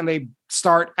records, and they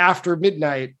start After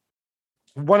Midnight,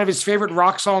 one of his favorite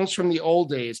rock songs from the old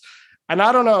days. And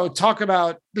I don't know, talk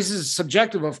about, this is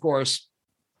subjective, of course,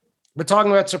 but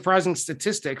talking about surprising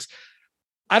statistics,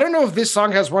 I don't know if this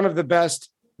song has one of the best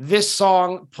this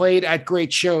song played at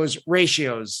great shows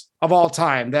ratios of all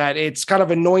time, that it's kind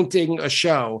of anointing a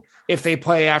show if they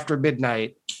play After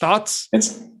Midnight. Thoughts?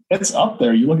 It's up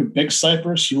there. You look at Big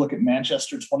Cypress, you look at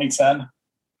Manchester 2010.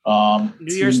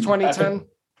 New Year's 2010.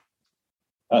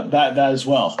 That as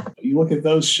well. You look at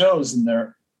those shows and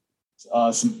there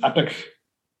are some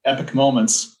epic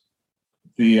moments.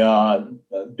 The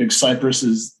Big Cypress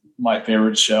is my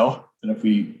favorite show. And if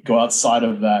we go outside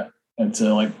of that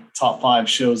into like top 5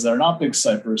 shows that are not Big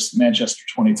Cypress, Manchester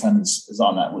 2010 is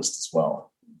on that list as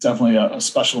well. Definitely a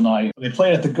special night. They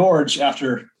played at the Gorge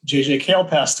after J.J. Cale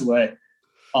passed away.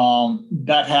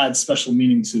 That had special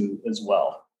meaning to as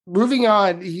well. Moving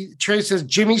on, Trey says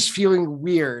Jimmy's feeling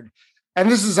weird. And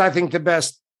this is, I think, the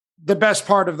best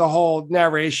part of the whole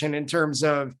narration in terms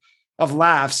of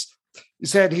laughs. He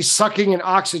said he's sucking an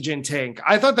oxygen tank.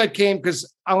 I thought that came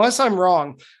because, unless I'm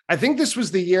wrong, I think this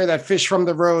was the year that Fish from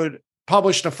the Road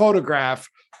published a photograph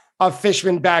of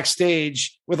Fishman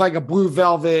backstage with like a blue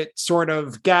velvet sort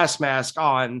of gas mask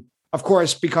on, of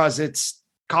course, because it's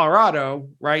Colorado,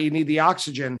 right? You need the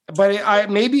oxygen. But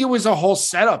maybe it was a whole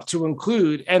setup to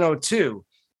include NO2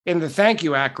 in the thank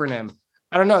you acronym.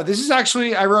 I don't know. This is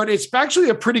actually, it's actually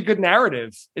a pretty good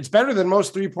narrative. It's better than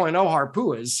most 3.0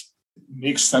 Harpuas. It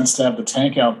makes sense to have the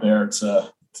tank out there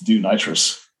to do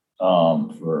nitrous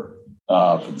for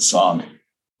the song,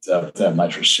 to have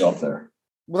nitrous show up there.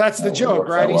 Well, that's the joke,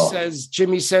 right?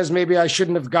 Jimmy says, maybe I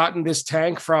shouldn't have gotten this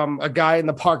tank from a guy in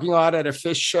the parking lot at a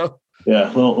Fish show. Yeah,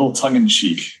 a little tongue in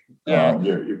cheek. Yeah.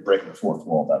 You're breaking the fourth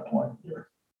wall at that point. You're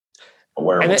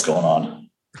aware of what's going on.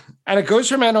 And it goes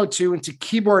from NO2 into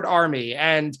Keyboard Army.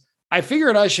 And I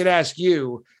figured I should ask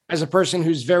you, as a person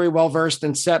who's very well versed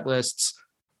in set lists,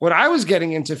 when I was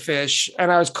getting into Fish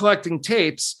and I was collecting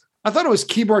tapes, I thought it was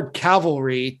Keyboard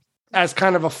Cavalry as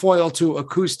kind of a foil to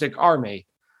Acoustic Army.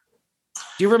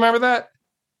 Do you remember that?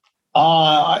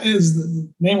 His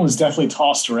name was definitely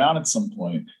tossed around at some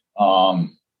point.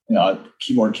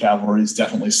 Keyboard Cavalry is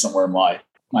definitely somewhere in my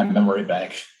memory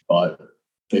bank, but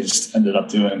they just ended up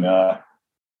doing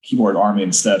Keyboard Army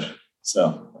instead.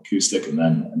 So acoustic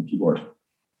and keyboard.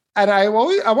 And I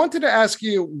wanted to ask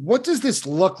you, what does this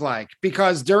look like?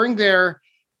 Because during their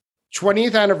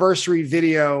 20th anniversary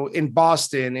video in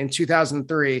Boston in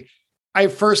 2003, I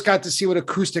first got to see what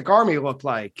Acoustic Army looked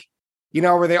like.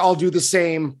 Where they all do the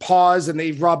same pause and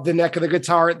they rub the neck of the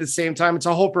guitar at the same time. It's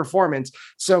a whole performance.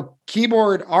 So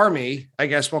Keyboard Army, I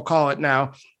guess we'll call it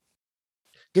now.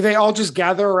 Do they all just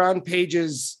gather around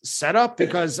Page's setup?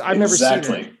 Because I've never seen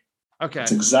it. Okay.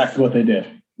 That's exactly what they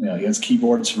did. He has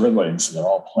keyboards for everybody, so they're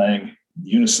all playing in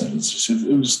unison.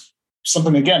 It was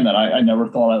something, again, that I never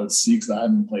thought I would see because I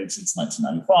hadn't played since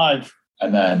 1995.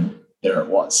 And then there it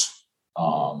was.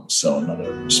 So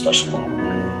another special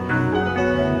moment.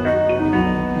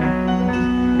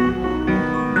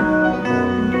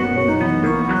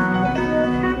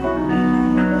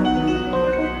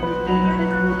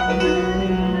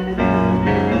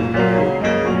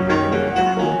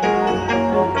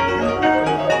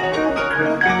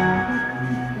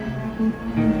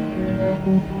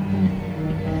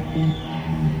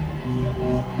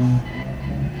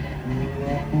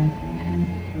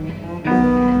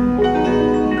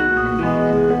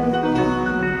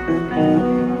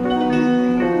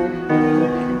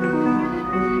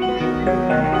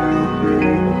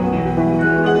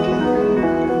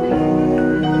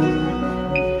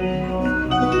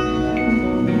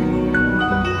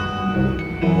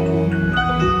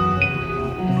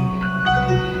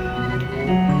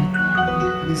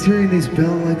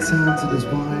 sounds in his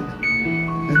mind.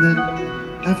 And then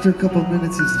after a couple of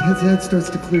minutes, his head starts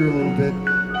to clear a little bit.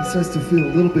 He starts to feel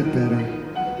a little bit better.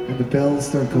 And the bells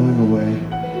start going away.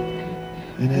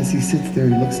 And as he sits there,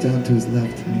 he looks down to his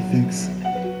left and he thinks,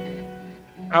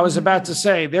 I was about to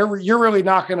say, you're really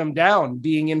knocking them down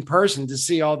being in person to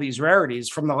see all these rarities,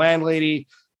 from the Landlady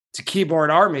to Keyboard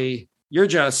Army. You're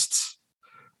just,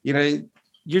 you're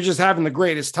just having the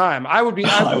greatest time. I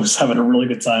was having a really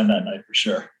good time that night for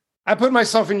sure. I put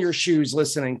myself in your shoes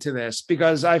listening to this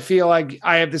because I feel like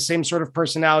I have the same sort of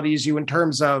personality as you in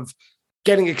terms of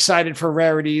getting excited for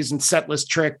rarities and set list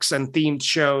tricks and themed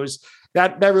shows.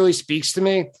 That really speaks to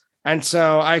me. And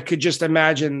so I could just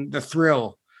imagine the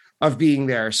thrill of being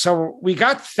there. So we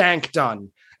got Thank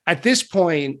done. At this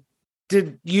point,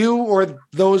 did you or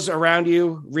those around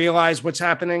you realize what's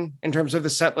happening in terms of the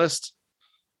set list?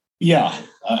 Yeah,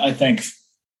 I think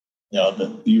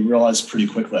that you realize pretty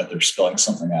quickly that they're spelling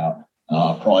something out,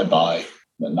 probably by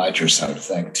the nitrous, I would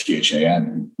think,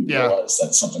 THAN. You realize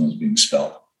that something was being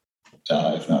spelled,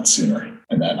 if not sooner.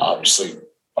 And then obviously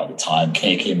by the time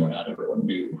K came around, everybody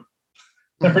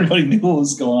knew what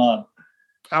was going on.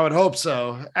 I would hope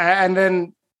so. And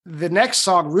then the next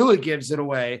song really gives it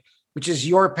away, which is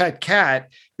Your Pet Cat,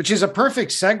 which is a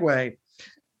perfect segue.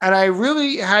 And I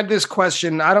really had this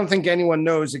question. I don't think anyone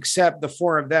knows except the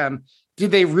four of them.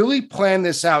 Did they really plan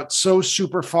this out so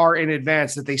super far in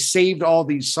advance that they saved all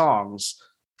these songs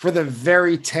for the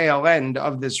very tail end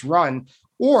of this run?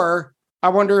 Or I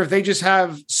wonder if they just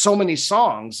have so many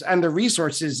songs and the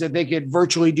resources that they could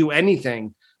virtually do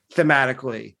anything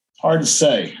thematically. Hard to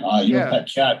say. Your Pet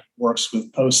Cat works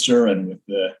with Poster and with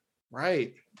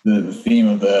the theme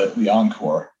of the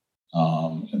encore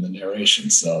and the narration.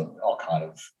 So all kind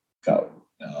of got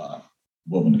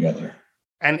woven together.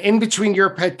 And in between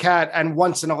Your Pet Cat and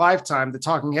Once in a Lifetime, the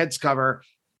Talking Heads cover,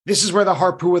 this is where the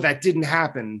Harpua That Didn't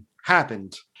Happen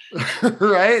happened.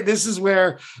 Right? This is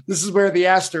where the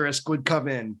asterisk would come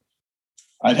in.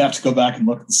 I'd have to go back and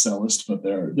look at the set list, but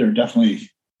there was definitely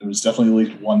at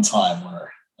least one time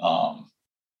where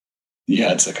you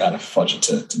had to kind of fudge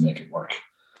it to make it work.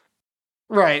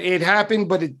 Right. It happened,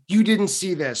 but you didn't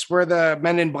see this. Where the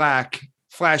Men in Black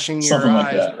flashing something your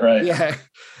like eyes. That, right? Yeah.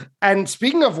 And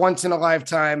speaking of Once in a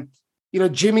Lifetime,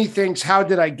 Jimmy thinks, how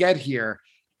did I get here?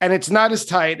 And it's not as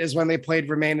tight as when they played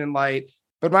Remain in Light.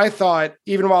 But my thought,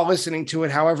 even while listening to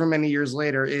it, however many years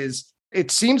later, is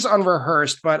it seems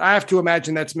unrehearsed, but I have to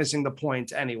imagine that's missing the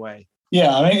point anyway.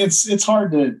 Yeah. I mean, it's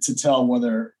hard to tell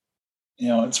whether,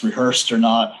 it's rehearsed or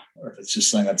not, or if it's just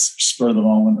something that's spur of the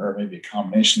moment, or maybe a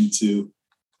combination of two.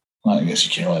 Well, I guess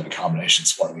you can't really have a combination,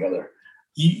 it's one or the other.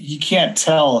 You can't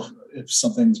tell if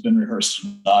something's been rehearsed or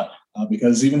not,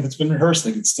 because even if it's been rehearsed,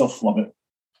 they could still flub it,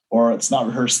 or it's not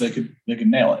rehearsed, they could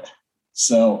nail it.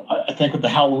 So I think with the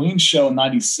Halloween show in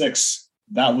 '96,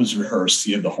 that was rehearsed.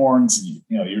 You have the horns, and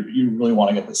you really want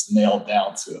to get this nailed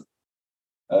down to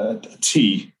a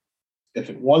T. If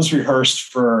it was rehearsed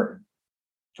for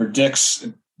Dick's,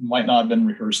 it might not have been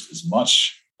rehearsed as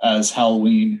much as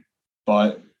Halloween,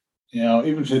 but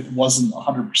even if it wasn't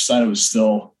 100%, it was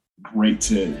still great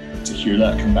to hear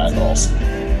that come back also.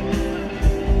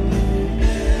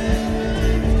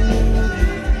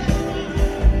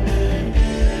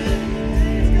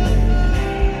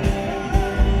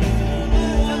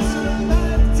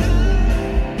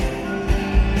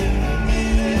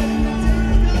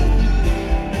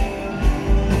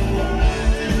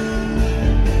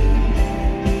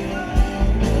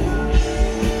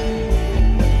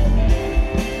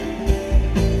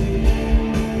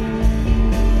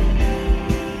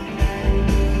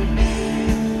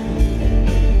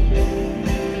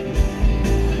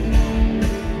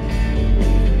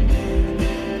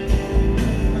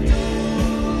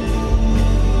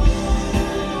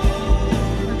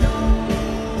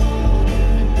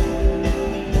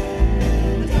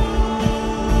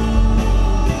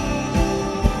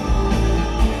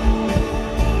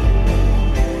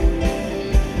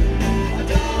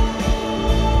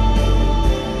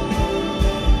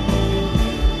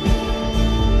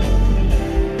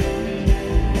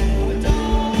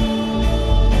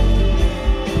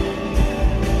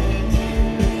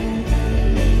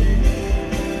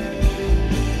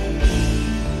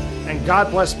 God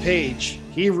bless Page.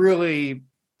 He really,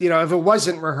 if it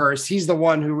wasn't rehearsed, he's the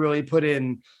one who really put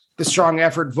in the strong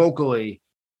effort vocally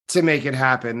to make it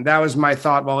happen. That was my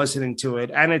thought while listening to it.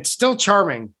 And it's still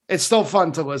charming. It's still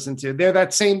fun to listen to. They're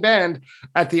that same band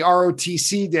at the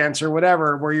ROTC dance or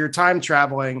whatever, where you're time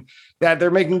traveling, that they're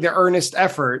making the earnest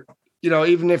effort,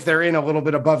 even if they're in a little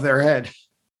bit above their head.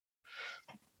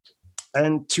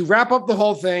 And to wrap up the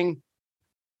whole thing,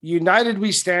 United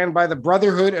We Stand by the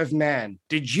Brotherhood of Man.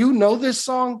 Did you know this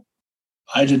song?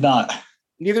 I did not.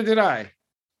 Neither did I.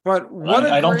 But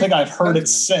I don't think I've heard it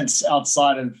since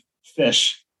outside of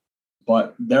Fish,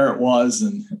 but there it was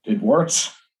and it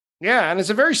worked. Yeah, and it's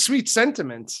a very sweet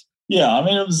sentiment. Yeah, I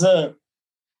mean, it was a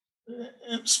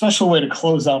special way to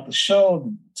close out the show,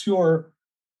 the tour,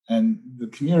 and the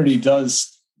community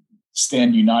does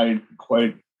stand united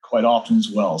quite often as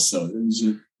well. So it was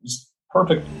a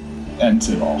perfect end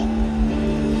to it all.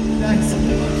 Thanks.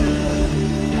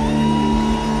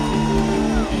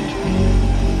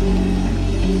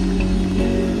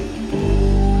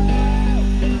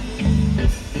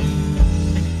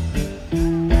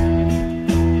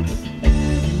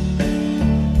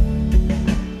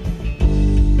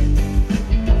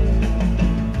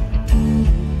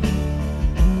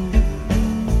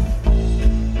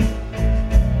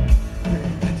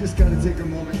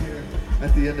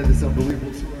 At the end of this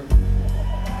unbelievable tour,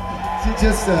 to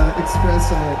just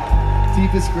express our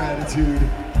deepest gratitude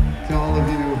to all of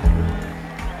you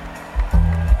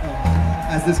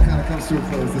as this kind of comes to a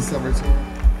close, this summer tour.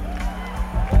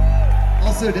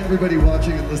 Also to everybody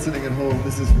watching and listening at home,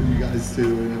 this is for you guys too,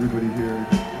 and everybody here.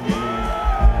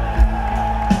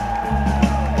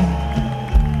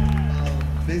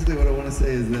 Basically what I want to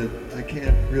say is that I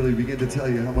can't really begin to tell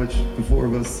you how much the four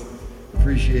of us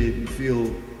appreciate and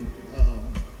feel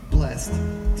blessed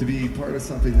to be part of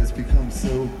something that's become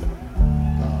so,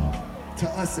 to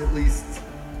us at least,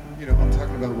 you know, I'm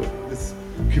talking about what this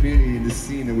community and this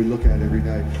scene that we look at every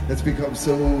night, that's become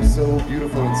so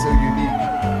beautiful and so unique,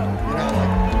 you know,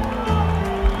 like,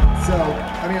 so,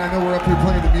 I mean, I know we're up here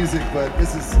playing the music, but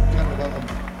this is kind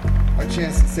of a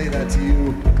chance to say that to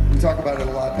you. We talk about it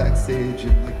a lot backstage,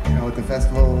 and like, you know, at the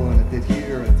festival, and at Did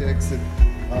Here, at Dick's, and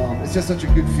it's just such a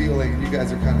good feeling, and you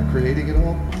guys are kind of creating it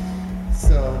all.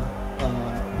 So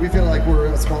we feel like we're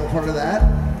a small part of that,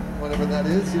 whatever that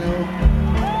is, you know.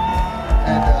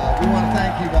 And we want to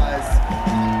thank you guys,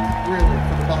 really,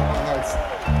 from the bottom of our hearts.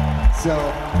 So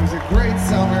it was a great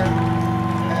summer,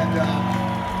 and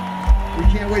we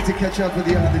can't wait to catch up with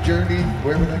you on the journey,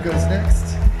 wherever that goes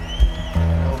next. You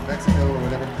know, Mexico or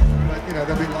whatever. But, you know,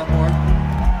 there'll be a lot more.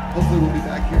 Hopefully we'll be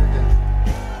back here again.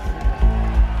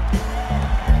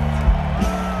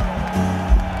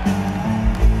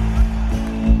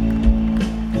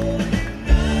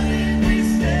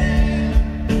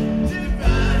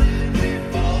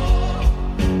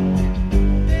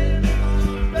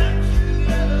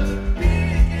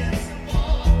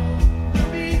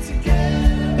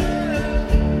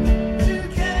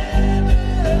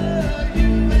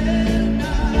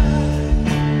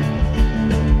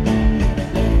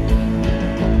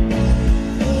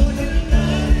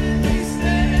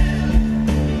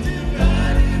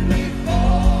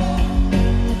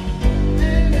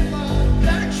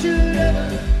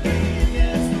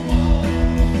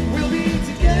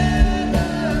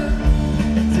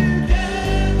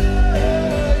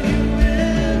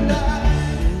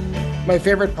 My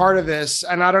favorite part of this,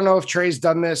 and I don't know if Trey's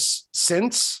done this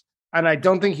since, and I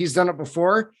don't think he's done it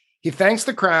before. He thanks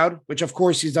the crowd, which of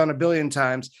course he's done a billion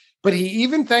times, but he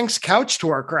even thanks Couch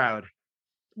Tour crowd.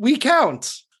 We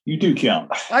count. You do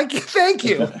count. Thank you. Thank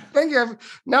you.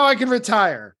 Now I can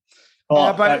retire.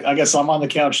 Well, but I guess I'm on the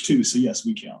couch too, so yes,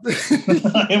 we count.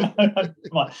 I'm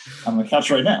on the couch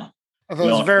right now. I thought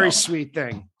it was a very sweet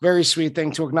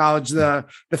thing to acknowledge the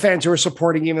fans who are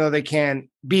supporting, even though they can't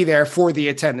be there for the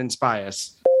attendance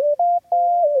bias.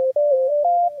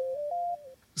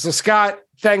 So Scott,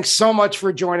 thanks so much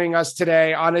for joining us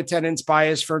today on Attendance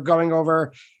Bias, for going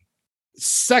over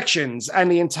sections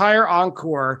and the entire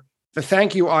encore, the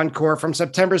thank you encore from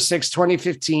September 6,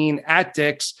 2015 at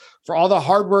Dick's, for all the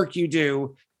hard work you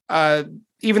do.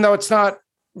 Even though it's not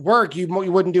work, you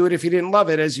wouldn't do it if you didn't love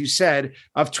it, as you said,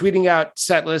 of tweeting out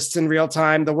set lists in real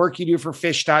time, the work you do for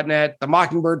Fish.net, the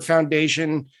Mockingbird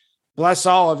Foundation. Bless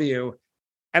all of you.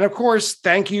 And of course,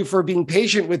 thank you for being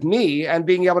patient with me and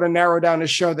being able to narrow down a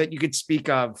show that you could speak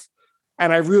of.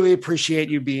 And I really appreciate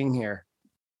you being here.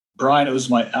 Brian, it was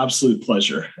my absolute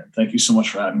pleasure. Thank you so much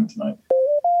for having me tonight.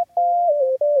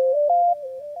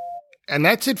 And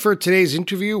that's it for today's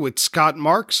interview with Scott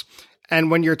Marks. And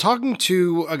when you're talking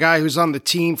to a guy who's on the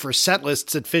team for set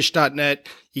lists at Fish.net,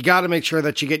 you got to make sure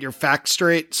that you get your facts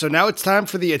straight. So now it's time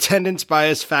for the Attendance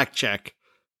Bias Fact Check.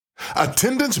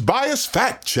 Attendance Bias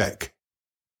Fact Check.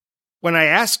 When I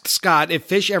asked Scott if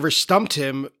Fish ever stumped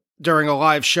him during a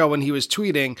live show when he was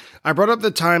tweeting, I brought up the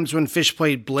times when Fish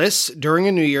played Bliss during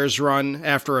a New Year's run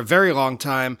after a very long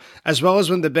time, as well as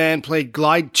when the band played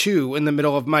Glide 2 in the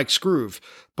middle of Mike's Groove.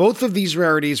 Both of these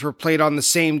rarities were played on the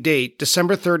same date,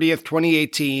 December 30th,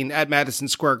 2018, at Madison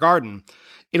Square Garden.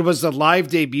 It was the live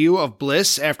debut of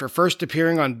Bliss after first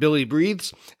appearing on Billy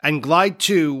Breathes, and Glide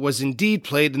 2 was indeed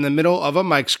played in the middle of a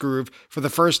Mike's Groove for the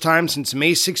first time since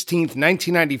May 16,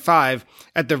 1995,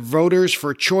 at the Voters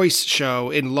for Choice show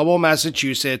in Lowell,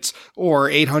 Massachusetts, or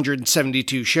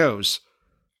 872 shows.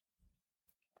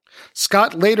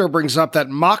 Scott later brings up that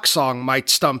Mock Song might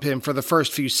stump him for the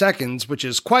first few seconds, which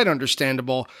is quite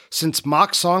understandable since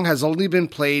Mock Song has only been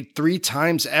played 3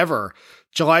 times ever.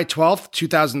 July 12th,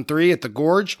 2003 at the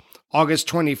Gorge, August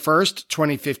 21st,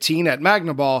 2015 at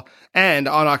Magnaball, and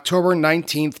on October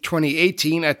 19th,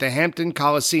 2018 at the Hampton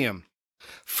Coliseum.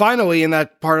 Finally, in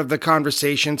that part of the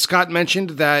conversation, Scott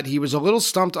mentioned that he was a little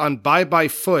stumped on Bye Bye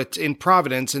Foot in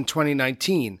Providence in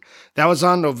 2019. That was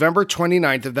on November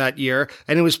 29th of that year,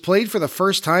 and it was played for the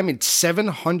first time in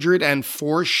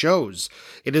 704 shows.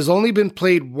 It has only been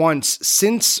played once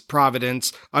since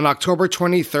Providence on October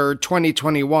 23rd,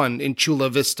 2021 in Chula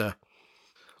Vista.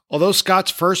 Although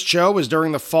Scott's first show was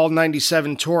during the Fall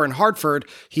 97 tour in Hartford,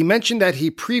 he mentioned that he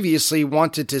previously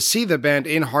wanted to see the band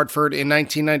in Hartford in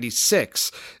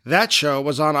 1996. That show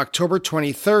was on October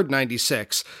 23rd,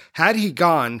 96. Had he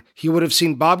gone, he would have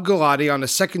seen Bob Galati on a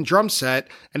second drum set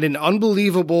and an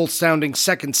unbelievable sounding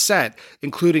second set,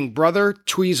 including Brother,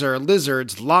 Tweezer,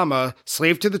 Lizards, Llama,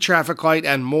 Slave to the Traffic Light,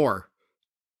 and more.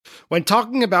 When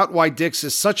talking about why Dick's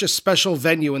is such a special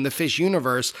venue in the Phish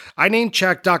universe, I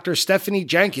name-checked Dr. Stephanie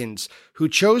Jenkins, who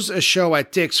chose a show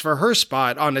at Dick's for her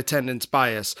spot on Attendance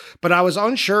Bias, but I was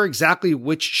unsure exactly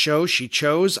which show she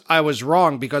chose. I was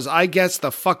wrong because I guessed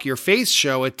the Fuck Your Face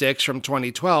show at Dick's from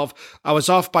 2012. I was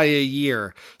off by a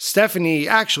year. Stephanie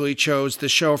actually chose the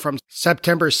show from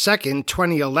September 2nd,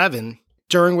 2011,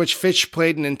 during which Phish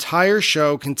played an entire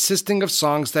show consisting of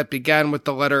songs that began with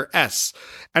the letter S.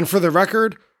 And for the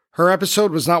record, her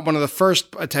episode was not one of the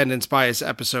first Attendance Bias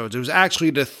episodes. It was actually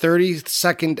the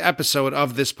 32nd episode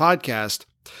of this podcast.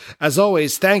 As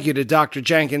always, thank you to Dr.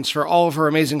 Jenkins for all of her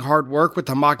amazing hard work with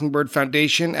the Mockingbird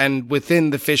Foundation and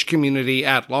within the Phish community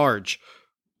at large.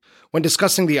 When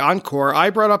discussing the encore,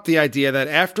 I brought up the idea that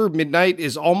After Midnight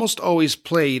is almost always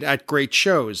played at great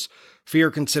shows. For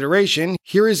your consideration,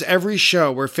 here is every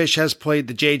show where Phish has played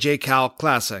the J.J. Cale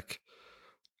Classic.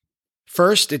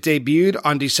 First, it debuted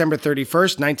on December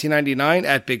 31st, 1999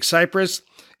 at Big Cypress.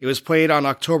 It was played on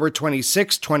October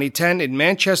 26, 2010 in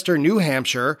Manchester, New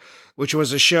Hampshire, which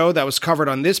was a show that was covered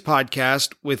on this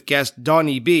podcast with guest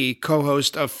Donnie B.,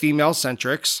 co-host of Female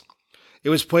Centrics. It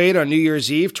was played on New Year's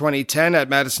Eve 2010 at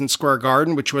Madison Square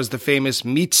Garden, which was the famous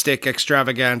Meat Stick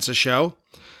Extravaganza show.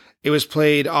 It was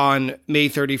played on May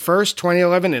 31st,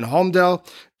 2011 in Holmdel,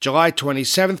 July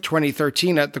 27th,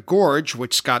 2013 at the Gorge,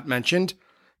 which Scott mentioned.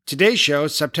 Today's show,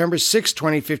 September 6,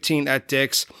 2015 at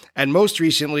Dick's, and most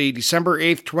recently, December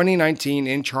 8, 2019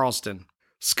 in Charleston.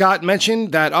 Scott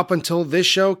mentioned that up until this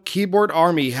show, Keyboard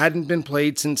Army hadn't been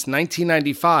played since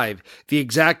 1995. The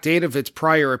exact date of its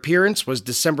prior appearance was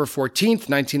December 14,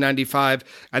 1995,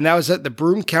 and that was at the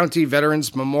Broome County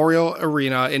Veterans Memorial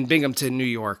Arena in Binghamton, New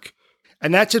York.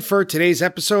 And that's it for today's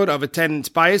episode of Attendance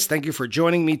Bias. Thank you for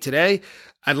joining me today.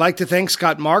 I'd like to thank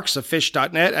Scott Marks of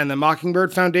Phish.net and the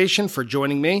Mockingbird Foundation for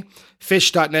joining me,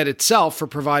 Phish.net itself for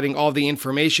providing all the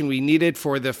information we needed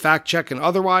for the fact check and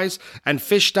otherwise, and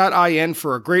Phish.in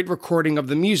for a great recording of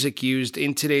the music used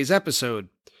in today's episode.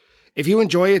 If you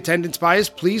enjoy Attendance Bias,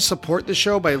 please support the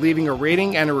show by leaving a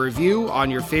rating and a review on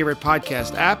your favorite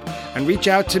podcast app, and reach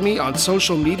out to me on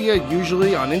social media,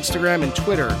 usually on Instagram and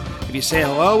Twitter. If you say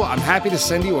hello, I'm happy to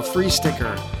send you a free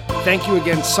sticker. Thank you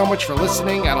again so much for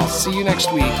listening, and I'll see you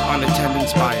next week on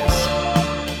Attendance Bias.